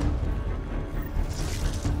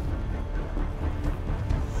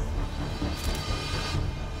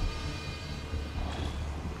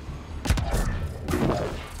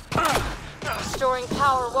 Restoring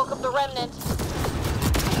power woke up the remnant.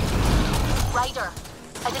 Ryder,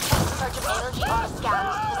 I detect a surge of energy on the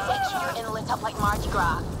scans. The section you're in lit up like Mardi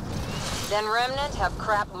Gras. Then remnant have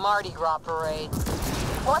crap Mardi Gras parades.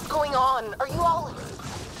 What's going on? Are you all...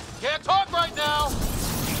 Can't talk right now!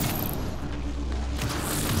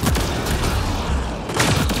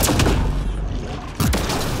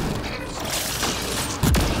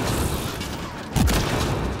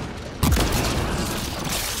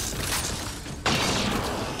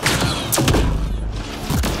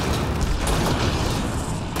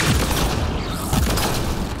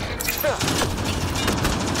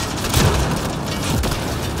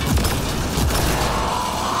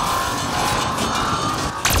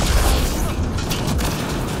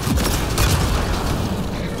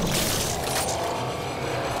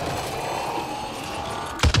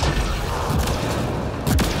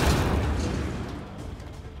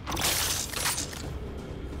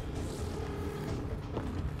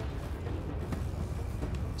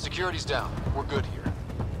 Security's down. We're good here.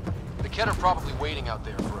 The Ket are probably waiting out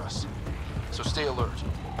there for us, so stay alert.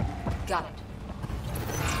 Got it.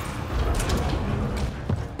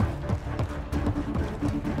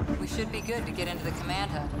 We should be good to get into the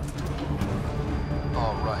command hub.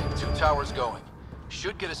 All right, 2 towers going.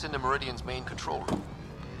 Should get us into Meridian's main control room.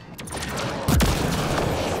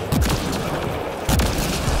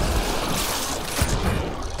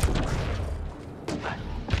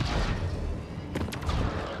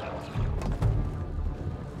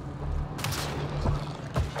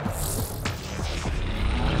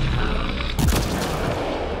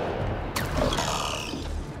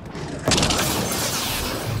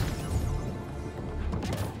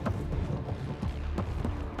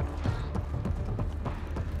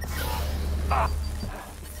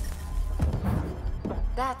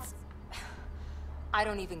 That's... I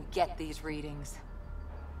don't even get these readings.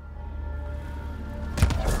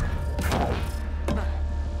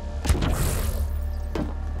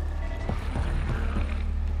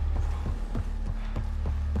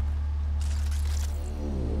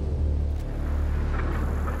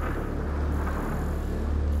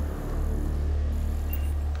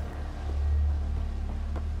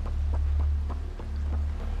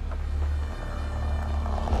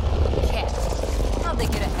 How'd they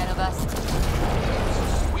get ahead of us?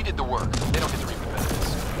 We did the work. They don't get to reap the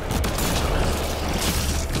benefits.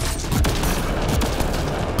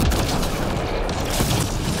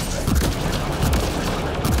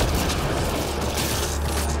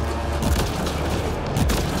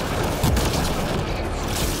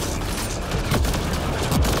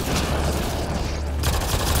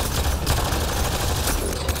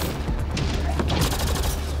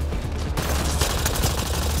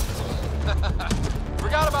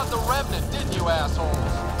 Forgot about the remnant, didn't you, assholes?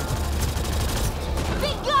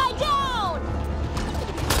 Big guy down!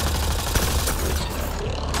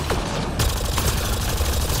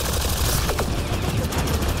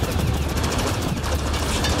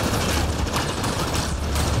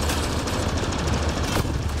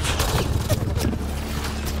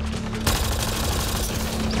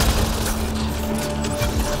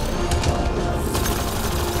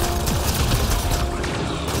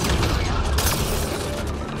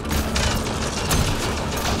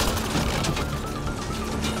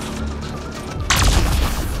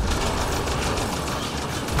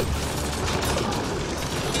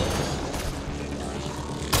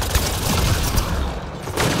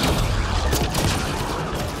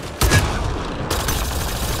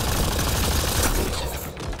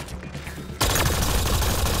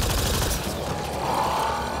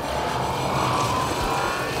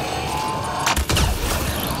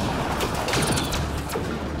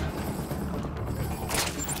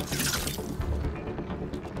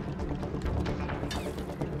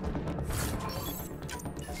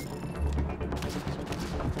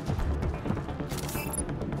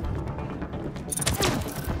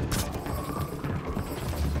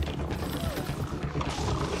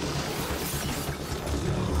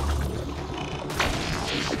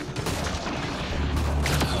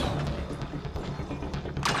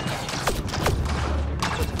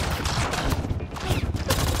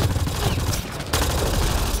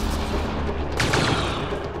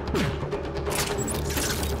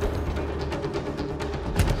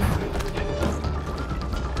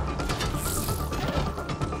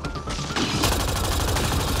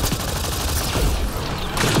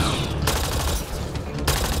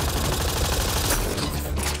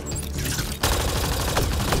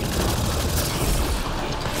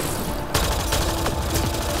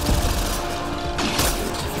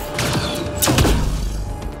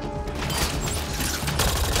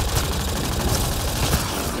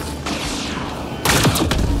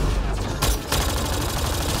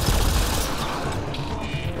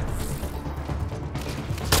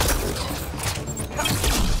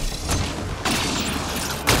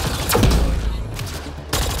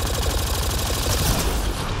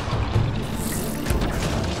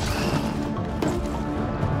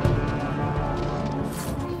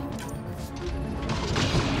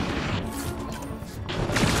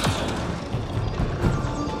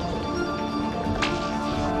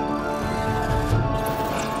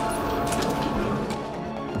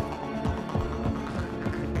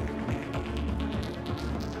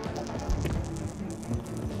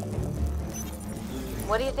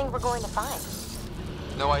 What do you think we're going to find?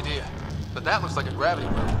 No idea. But that looks like a gravity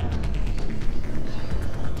well.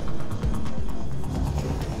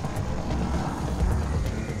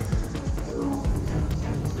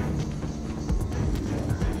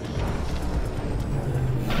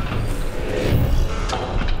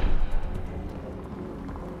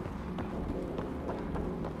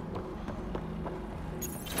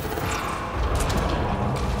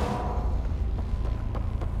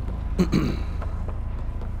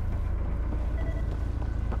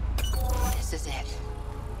 This is it.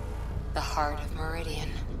 The heart of Meridian.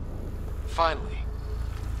 Finally.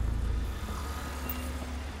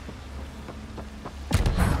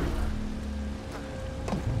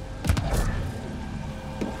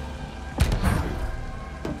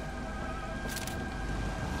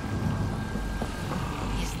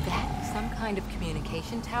 Is that some kind of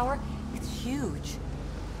communication tower? It's huge.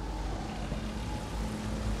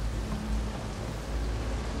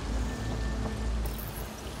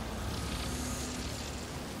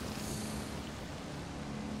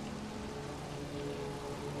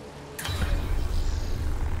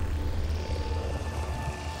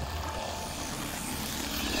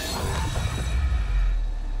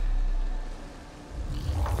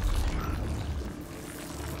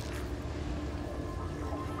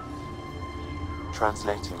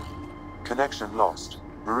 Translating. Connection lost.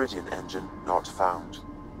 Meridian engine not found.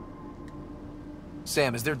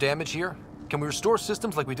 Sam, is there damage here? Can we restore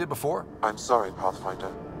systems like we did before? I'm sorry,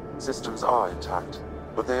 Pathfinder. Systems are intact,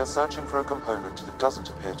 but they are searching for a component that doesn't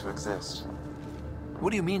appear to exist.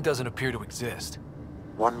 What do you mean doesn't appear to exist?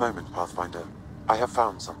 One moment, Pathfinder. I have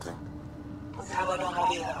found something.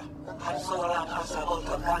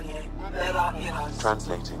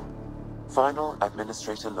 Translating. Final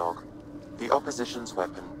Administrator log. The opposition's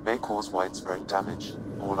weapon may cause widespread damage.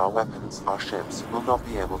 All our weapons, our ships, will not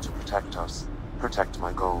be able to protect us. Protect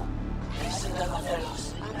my goal.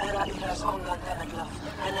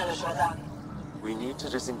 We need to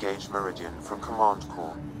disengage Meridian from Command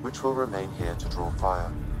Core, which will remain here to draw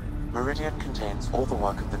fire. Meridian contains all the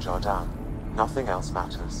work of the Jardin. Nothing else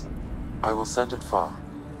matters. I will send it far.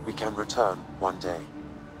 We can return one day.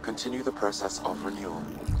 Continue the process of renewal.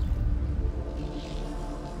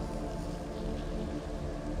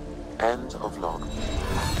 End of log.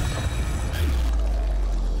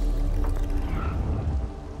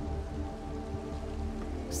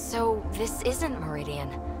 So, this isn't Meridian.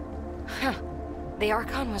 Huh. The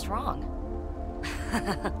Archon was wrong.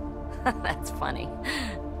 That's funny.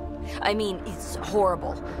 I mean, it's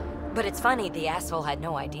horrible. But it's funny the asshole had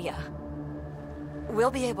no idea. We'll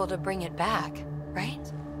be able to bring it back,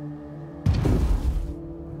 right?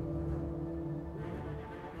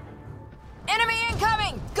 Enemy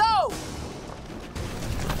incoming! Go!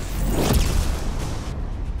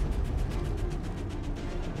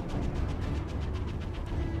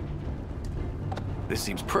 This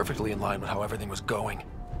seems perfectly in line with how everything was going.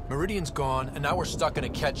 Meridian's gone, and now we're stuck in a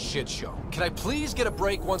Ket shit show. Can I please get a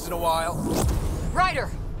break once in a while?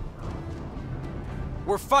 Ryder!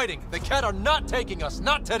 We're fighting! The Ket are not taking us,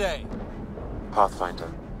 not today!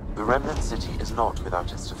 Pathfinder, the Remnant City is not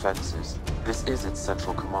without its defenses. This is its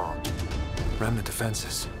central command. Remnant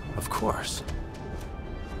defenses, of course.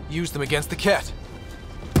 Use them against the Ket.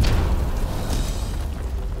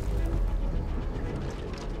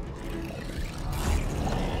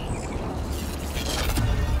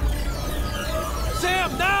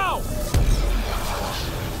 Sam, now!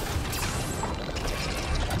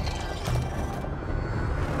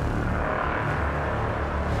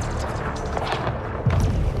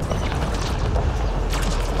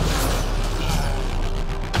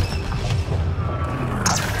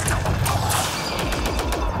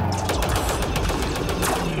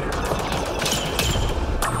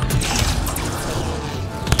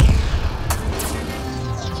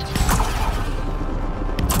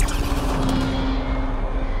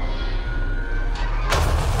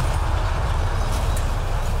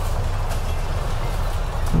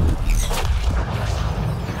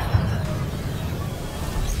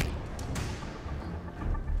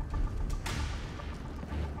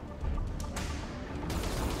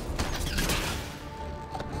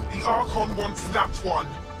 The Archon wants that one.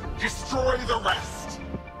 Destroy the rest.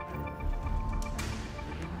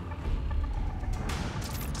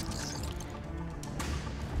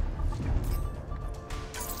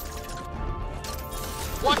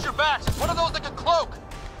 Watch your backs! One of those that can cloak!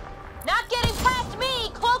 Not getting past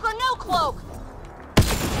me, cloak or no cloak!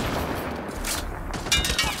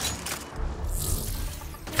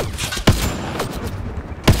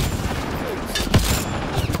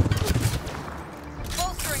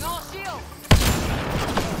 Bolstering all shields!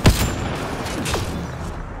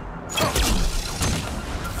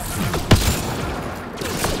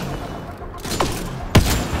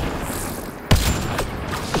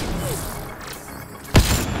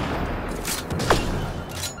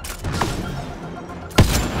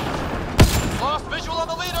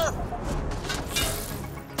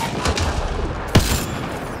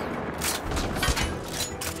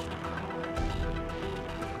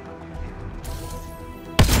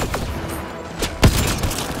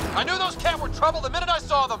 I knew those cat were trouble the minute I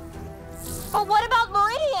saw them! But what about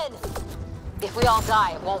Meridian? If we all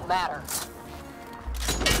die, it won't matter.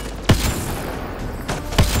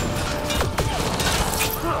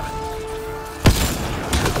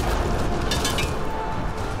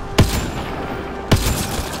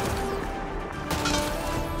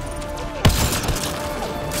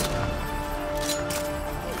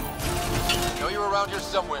 Know you're around here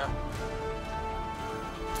somewhere.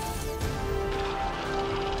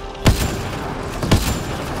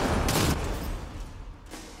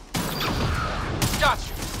 Got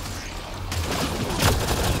you.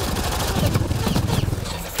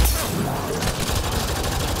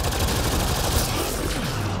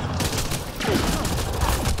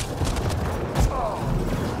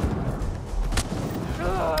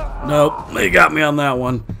 Nope, they got me on that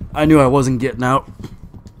one. I knew I wasn't getting out.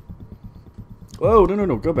 Whoa,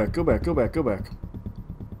 no, go back.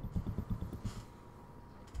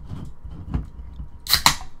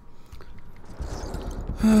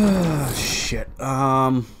 Shit,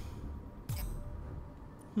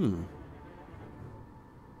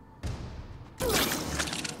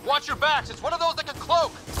 Watch your backs, it's one of those that can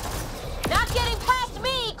cloak! Not getting past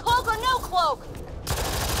me, cloak or no cloak!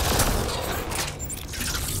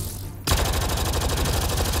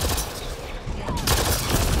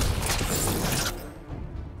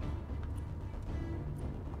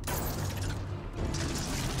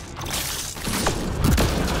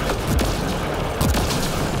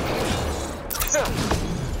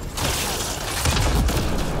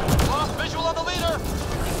 Lost visual on the leader!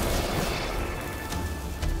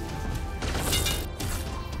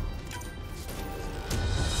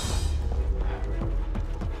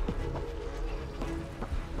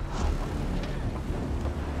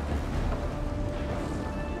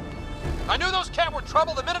 I knew those cat were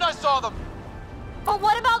trouble the minute I saw them! But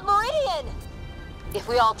what about Meridian? If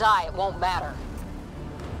we all die, it won't matter.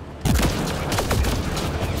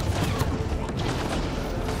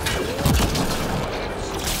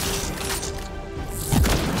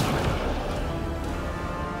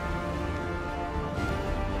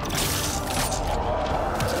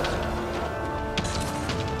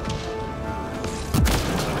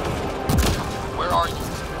 Where are you?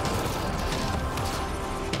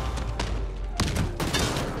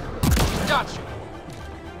 Got you.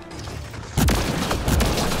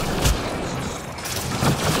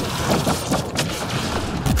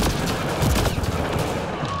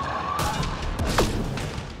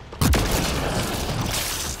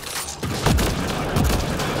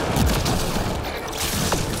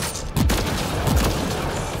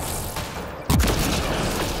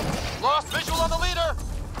 Lost visual on the leader.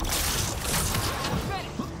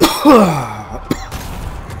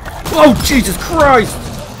 Oh, Jesus Christ!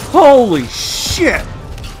 Holy shit!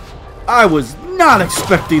 I was not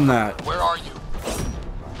expecting that. Where are you?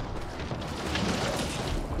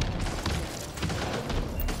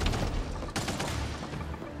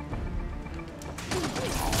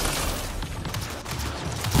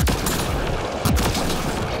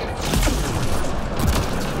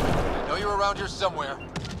 I know you're around here somewhere.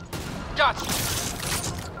 Got you.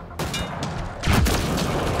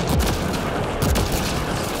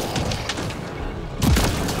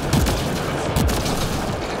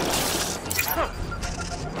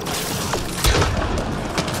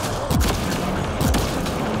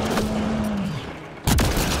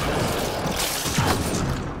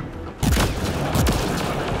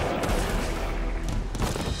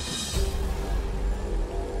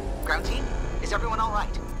 Ground team, is everyone all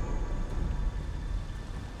right?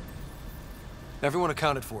 Everyone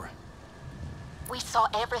accounted for. We saw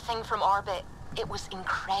everything from orbit. It was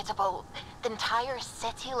incredible. The entire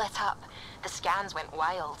city lit up. The scans went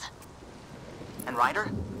wild. And Ryder?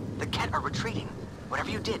 The Ket are retreating. Whatever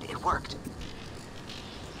you did, it worked.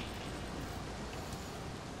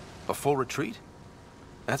 A full retreat?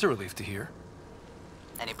 That's a relief to hear.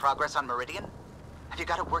 Any progress on Meridian? Have you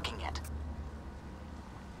got it working yet?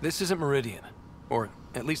 This isn't Meridian. Or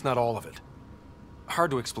at least not all of it. Hard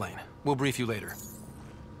to explain. We'll brief you later.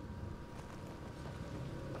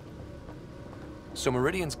 So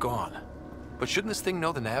Meridian's gone. But shouldn't this thing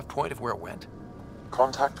know the nav point of where it went?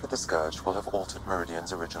 Contact with the Scourge will have altered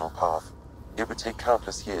Meridian's original path. It would take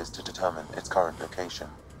countless years to determine its current location.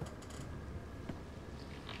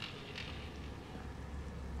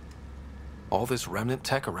 All this remnant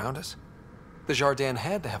tech around us? The Jardin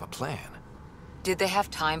had to have a plan. Did they have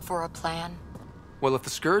time for a plan? Well, if the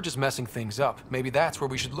Scourge is messing things up, maybe that's where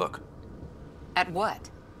we should look. At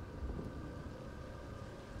what?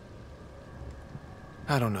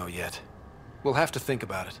 I don't know yet. We'll have to think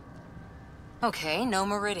about it. Okay, no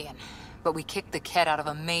Meridian. but we kicked the Ket out of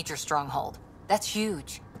a major stronghold. That's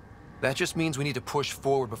huge. That just means we need to push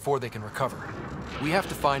forward before they can recover. We have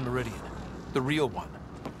to find Meridian, the real one.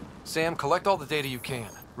 Sam, collect all the data you can.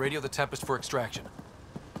 Radio the Tempest for extraction.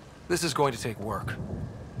 This is going to take work,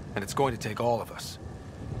 and it's going to take all of us.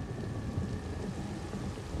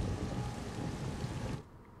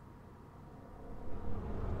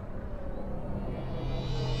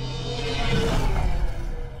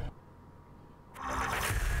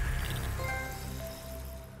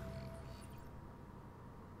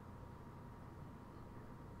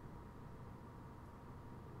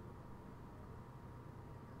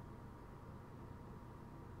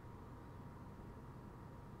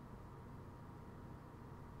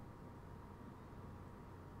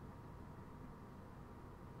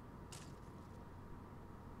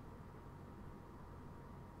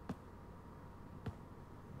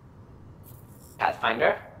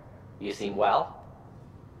 Pathfinder, you seem well.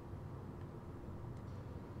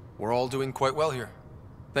 We're all doing quite well here.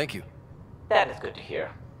 Thank you. That is good to hear.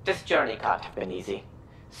 This journey can't have been easy.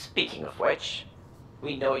 Speaking of which,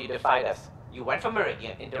 we know you defied us. You went for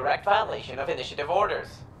Meridian in direct violation of initiative orders,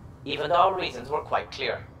 even though our reasons were quite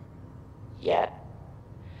clear. Yet,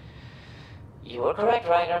 you were correct,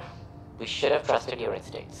 Ryder. We should have trusted your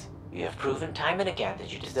instincts. You have proven time and again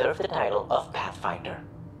that you deserve the title of Pathfinder.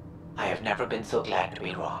 I have never been so glad to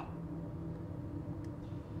be wrong.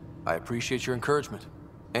 I appreciate your encouragement,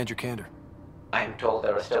 and your candor. I am told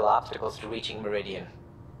there are still obstacles to reaching Meridian.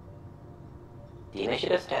 The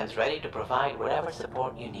initiative stands ready to provide whatever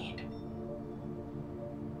support you need.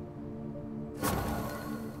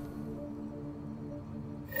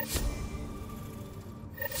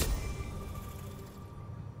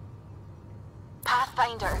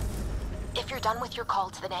 Pathfinder, if you're done with your call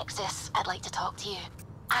to the Nexus, I'd like to talk to you.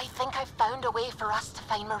 I think I've found a way for us to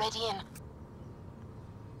find Meridian.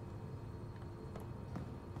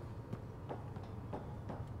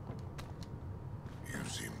 You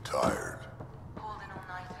seem tired.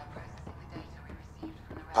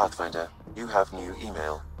 Pathfinder, you have new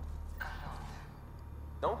email.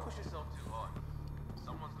 Don't push yourself too hard.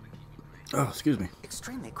 Someone's gonna keep you paid. Oh, excuse me.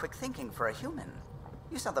 Extremely quick thinking for a human.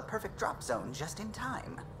 You saw the perfect drop zone just in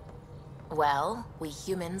time. Well, we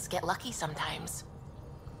humans get lucky sometimes.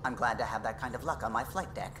 I'm glad to have that kind of luck on my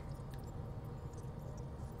flight deck.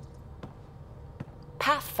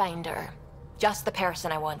 Pathfinder. Just the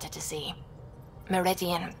person I wanted to see.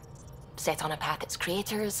 Meridian. Set on a path its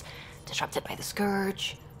creators, disrupted by the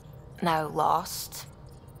Scourge, now lost.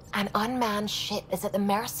 An unmanned ship is at the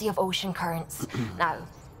mercy of ocean currents. Now,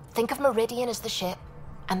 think of Meridian as the ship,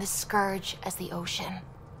 and the Scourge as the ocean.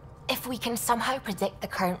 If we can somehow predict the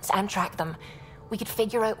currents and track them, we could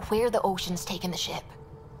figure out where the ocean's taken the ship.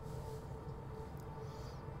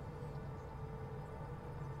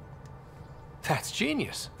 That's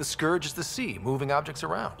genius. The Scourge is the sea, moving objects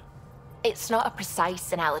around. It's not a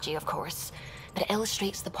precise analogy, of course, but it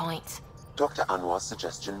illustrates the point. Dr. Anwar's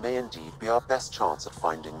suggestion may indeed be our best chance at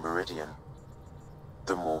finding Meridian.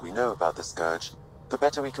 The more we know about the Scourge, the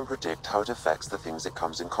better we can predict how it affects the things it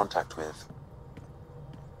comes in contact with.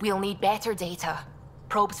 We'll need better data.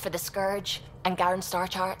 Probes for the Scourge, and Garen star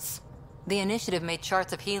charts. The Initiative made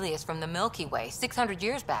charts of Helios from the Milky Way 600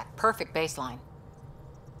 years back. Perfect baseline.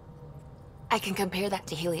 I can compare that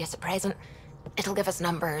to Helios at present. It'll give us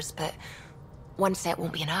numbers, but one set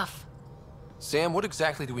won't be enough. Sam, what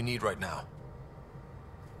exactly do we need right now?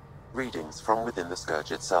 Readings from within the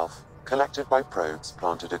Scourge itself, collected by probes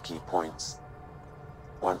planted at key points.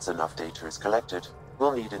 Once enough data is collected,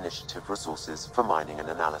 we'll need initiative resources for mining and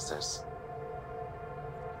analysis.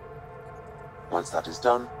 Once that is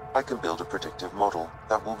done, I can build a predictive model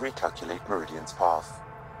that will recalculate Meridian's path.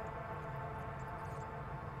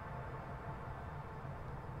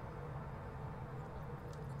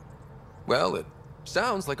 Well, it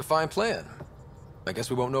sounds like a fine plan. I guess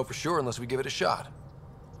we won't know for sure unless we give it a shot.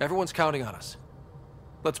 Everyone's counting on us.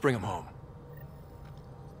 Let's bring them home.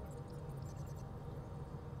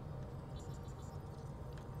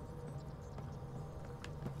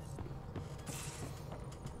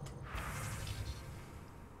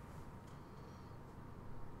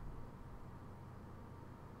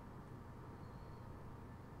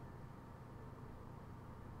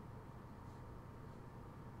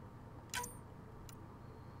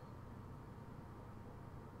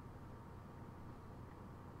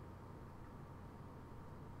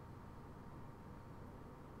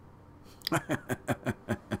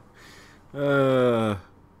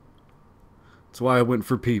 That's why I went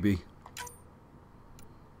for PB.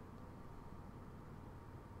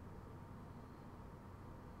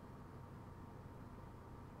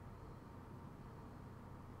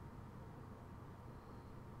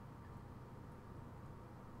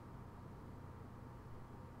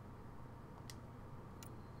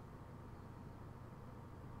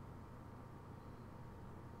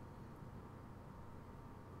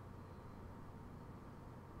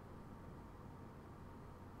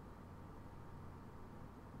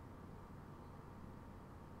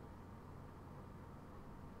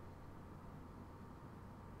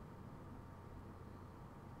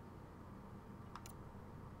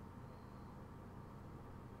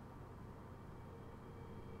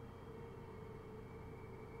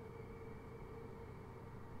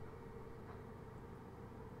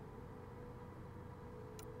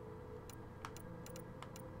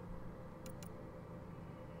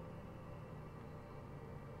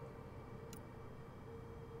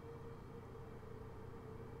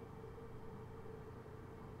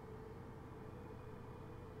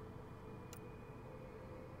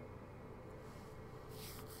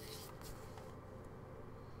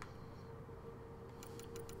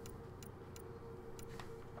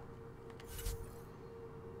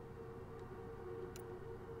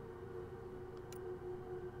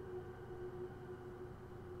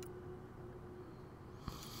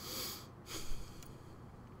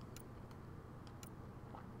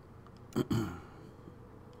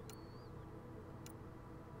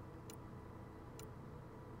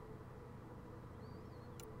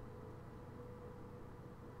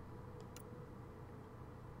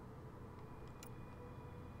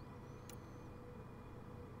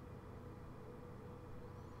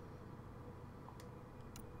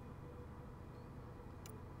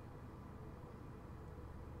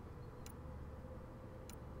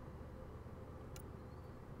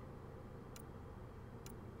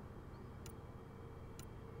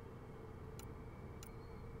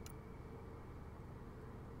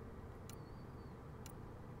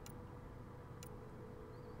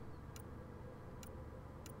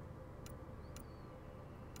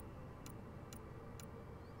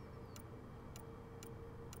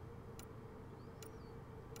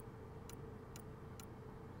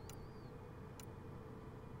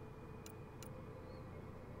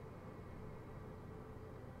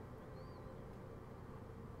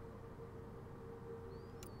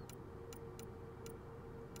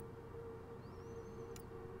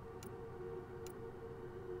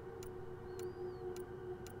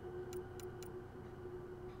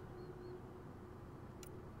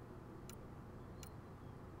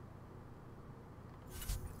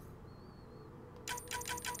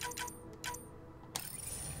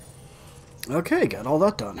 Okay, got all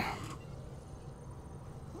that done.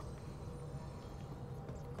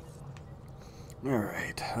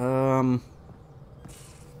 Alright,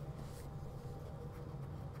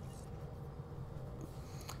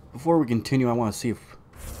 before we continue, I want to see if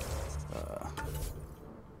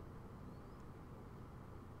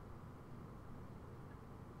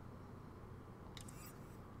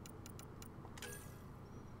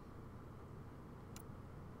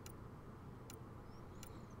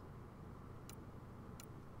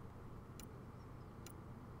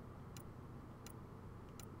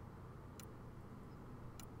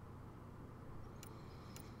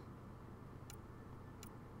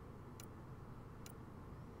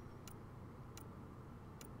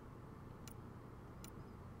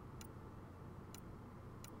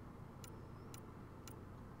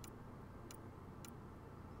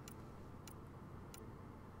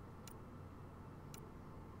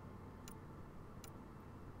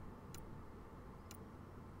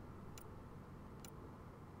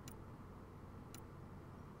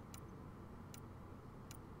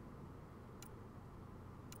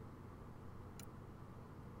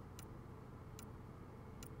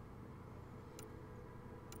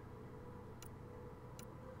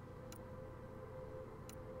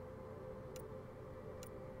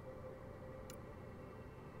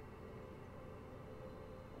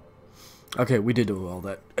okay, we did do all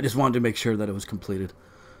that. I just wanted to make sure that it was completed.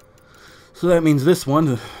 So that means this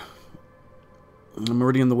one,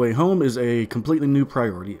 Meridian the Way Home, is a completely new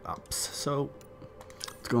priority ops. So,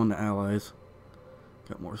 let's go into allies.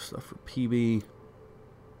 Got more stuff for PB.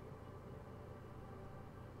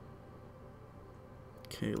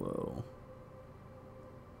 Kalo.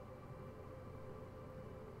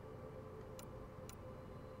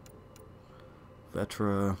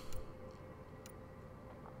 Vetra.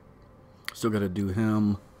 Still gotta do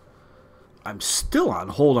him. I'm still on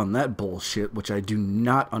hold on that bullshit, which I do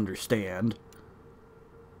not understand.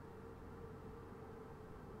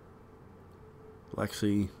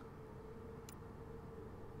 Lexi.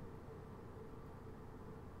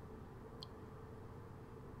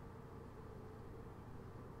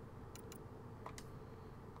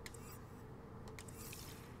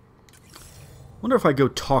 Wonder if I go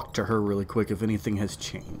talk to her really quick if anything has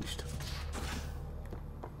changed.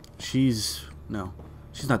 No,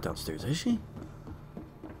 she's not downstairs, is she?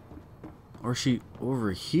 Or is she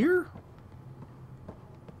over here?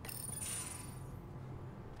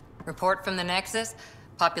 Report from the Nexus.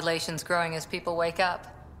 Population's growing as people wake up.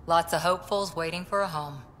 Lots of hopefuls waiting for a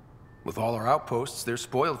home. With all our outposts, they're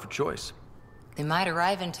spoiled for choice. They might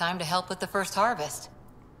arrive in time to help with the first harvest.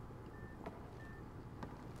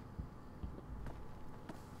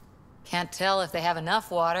 Can't tell if they have enough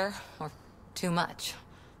water or too much.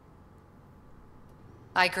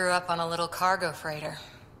 I grew up on a little cargo freighter.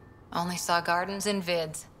 Only saw gardens in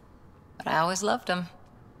vids, but I always loved them.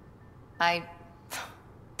 I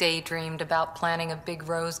daydreamed about planting a big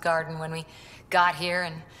rose garden when we got here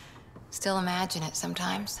and still imagine it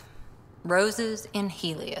sometimes. Roses in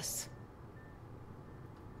Helios.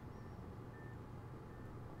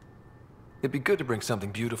 It'd be good to bring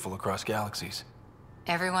something beautiful across galaxies.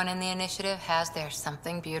 Everyone in the initiative has their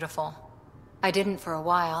something beautiful. I didn't for a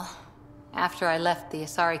while. After I left the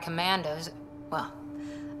Asari Commandos, well,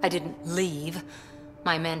 I didn't leave.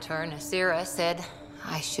 My mentor, Nasira, said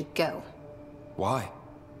I should go. Why?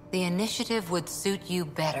 The initiative would suit you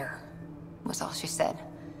better, was all she said.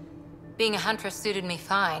 Being a huntress suited me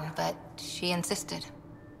fine, but she insisted.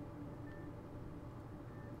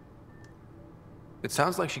 It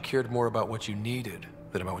sounds like she cared more about what you needed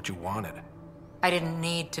than about what you wanted. I didn't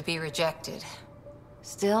need to be rejected.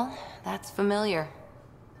 Still, that's familiar.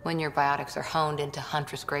 When your biotics are honed into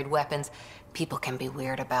Huntress-grade weapons, people can be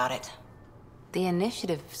weird about it. The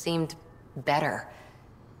initiative seemed better.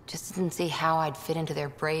 Just didn't see how I'd fit into their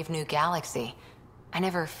brave new galaxy. I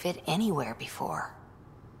never fit anywhere before.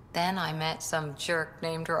 Then I met some jerk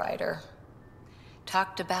named Ryder.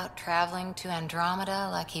 Talked about traveling to Andromeda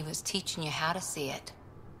like he was teaching you how to see it.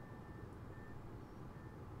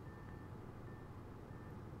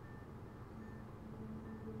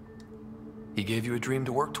 He gave you a dream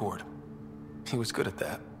to work toward. He was good at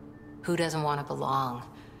that. Who doesn't want to belong?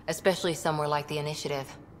 Especially somewhere like the Initiative.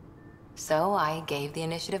 So I gave the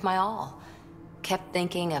Initiative my all. Kept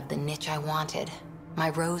thinking of the niche I wanted. My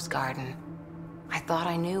rose garden. I thought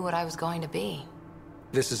I knew what I was going to be.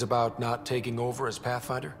 This is about not taking over as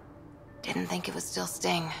Pathfinder? Didn't think it would still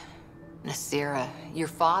sting. Nasira, your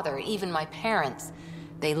father, even my parents.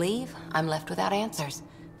 They leave, I'm left without answers.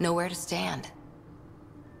 Nowhere to stand.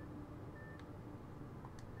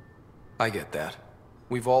 I get that.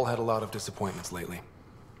 We've all had a lot of disappointments lately.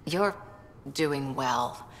 You're Doing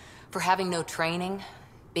well. For having no training,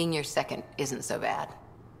 being your second isn't so bad.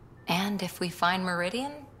 And if we find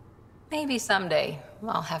Meridian, maybe someday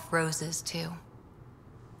I'll have roses too.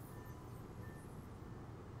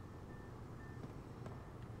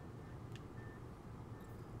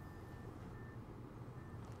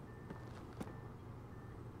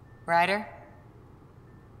 Ryder?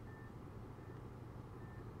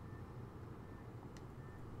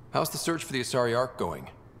 How's the search for the Asari Ark going?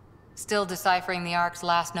 Still deciphering the Ark's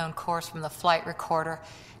last known course from the flight recorder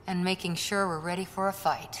and making sure we're ready for a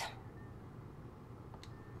fight.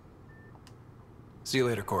 See you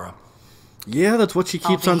later, Cora. Yeah, that's what she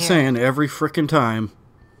keeps on saying every frickin' time.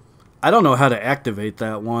 I don't know how to activate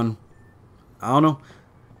that one. I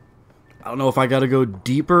don't know if I gotta go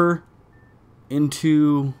deeper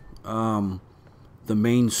into the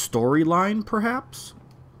main storyline, perhaps?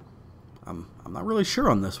 I'm not really sure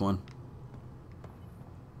on this one.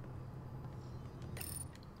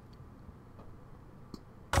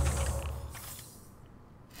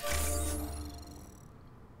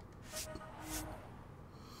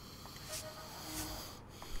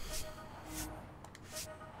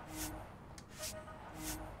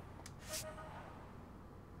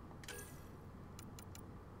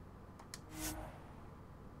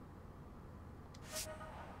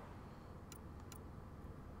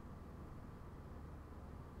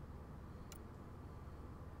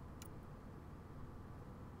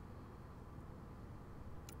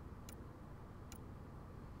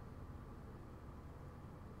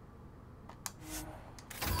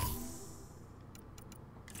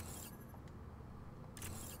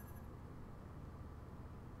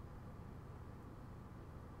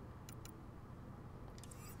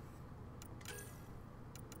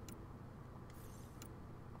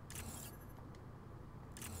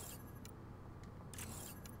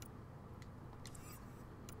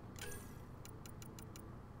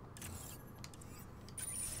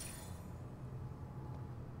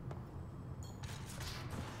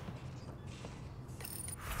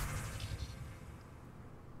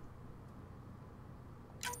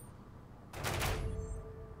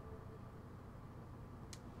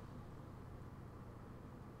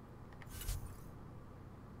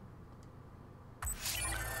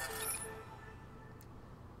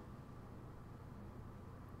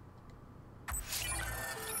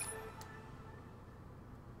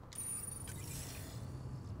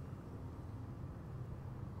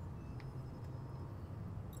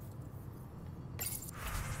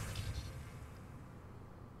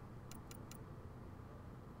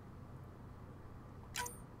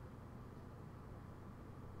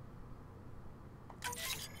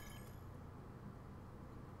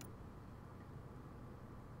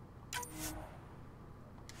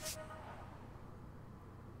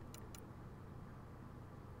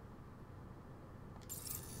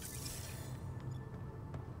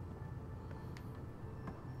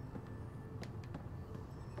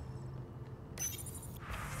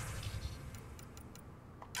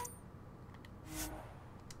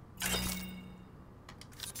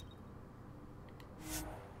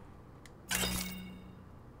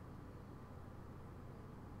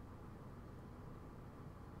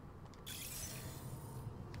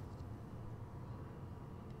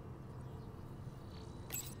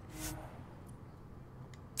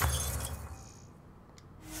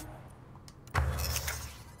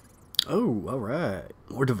 Oh, alright.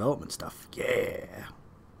 More development stuff. Yeah.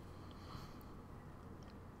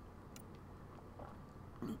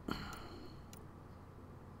 I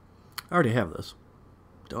already have this.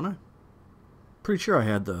 Don't I? Pretty sure I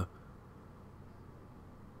had the...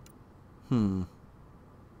 Oh,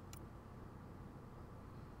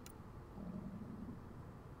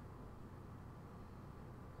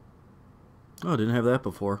 I didn't have that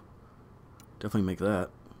before. Definitely make that.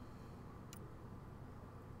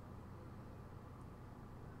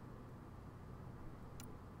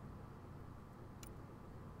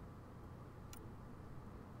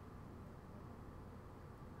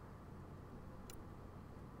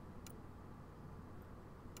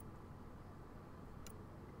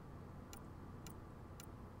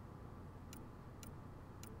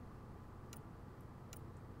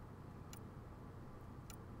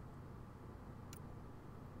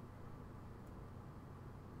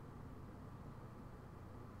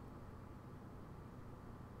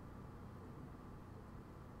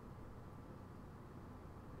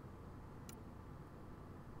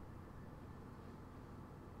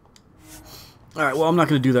 Alright, well, I'm not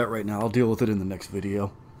going to do that right now. I'll deal with it in the next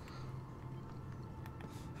video.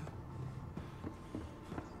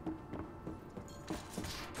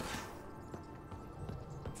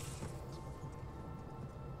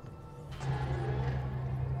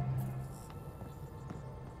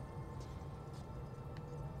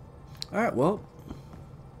 Alright, well,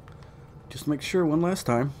 just make sure one last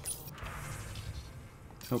time.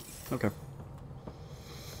 Oh, okay.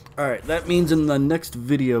 Alright, that means in the next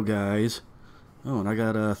video, guys. Oh, and I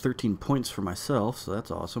got 13 points for myself, so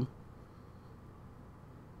that's awesome.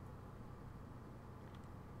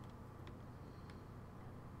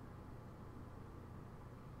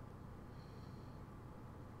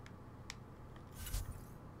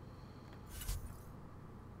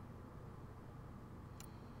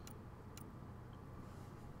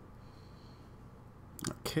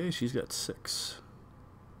 Okay, she's got 6.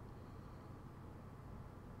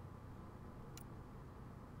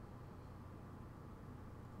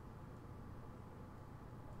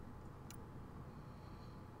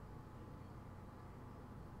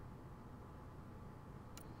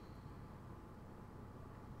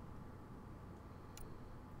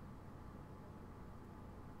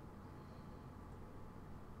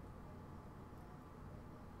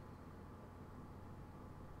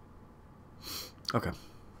 Okay.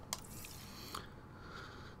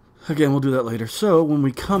 Again, we'll do that later. So, when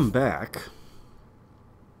we come back,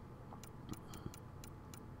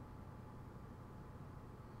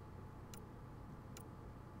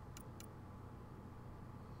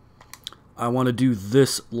 I want to do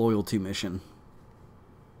this loyalty mission.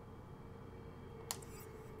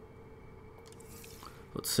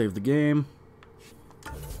 Let's save the game.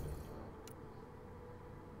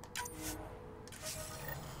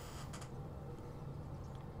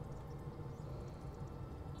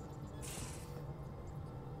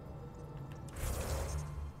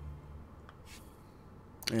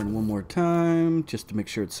 And one more time, just to make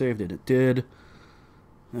sure it saved, and it did.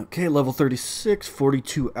 Okay, level 36,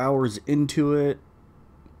 42 hours into it.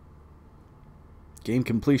 Game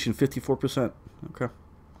completion, 54%. Okay.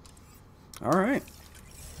 Alright.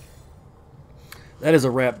 That is a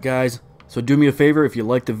wrap, guys. So do me a favor, if you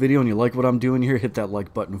like the video and you like what I'm doing here, hit that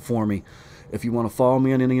like button for me. If you want to follow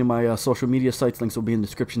me on any of my social media sites, links will be in the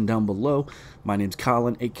description down below. My name's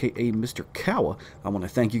Colin, a.k.a. Mr. Kawa. I want to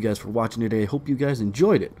thank you guys for watching today. I hope you guys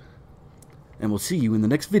enjoyed it. And we'll see you in the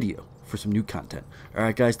next video for some new content.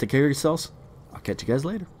 Alright, guys, take care of yourselves. I'll catch you guys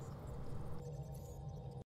later.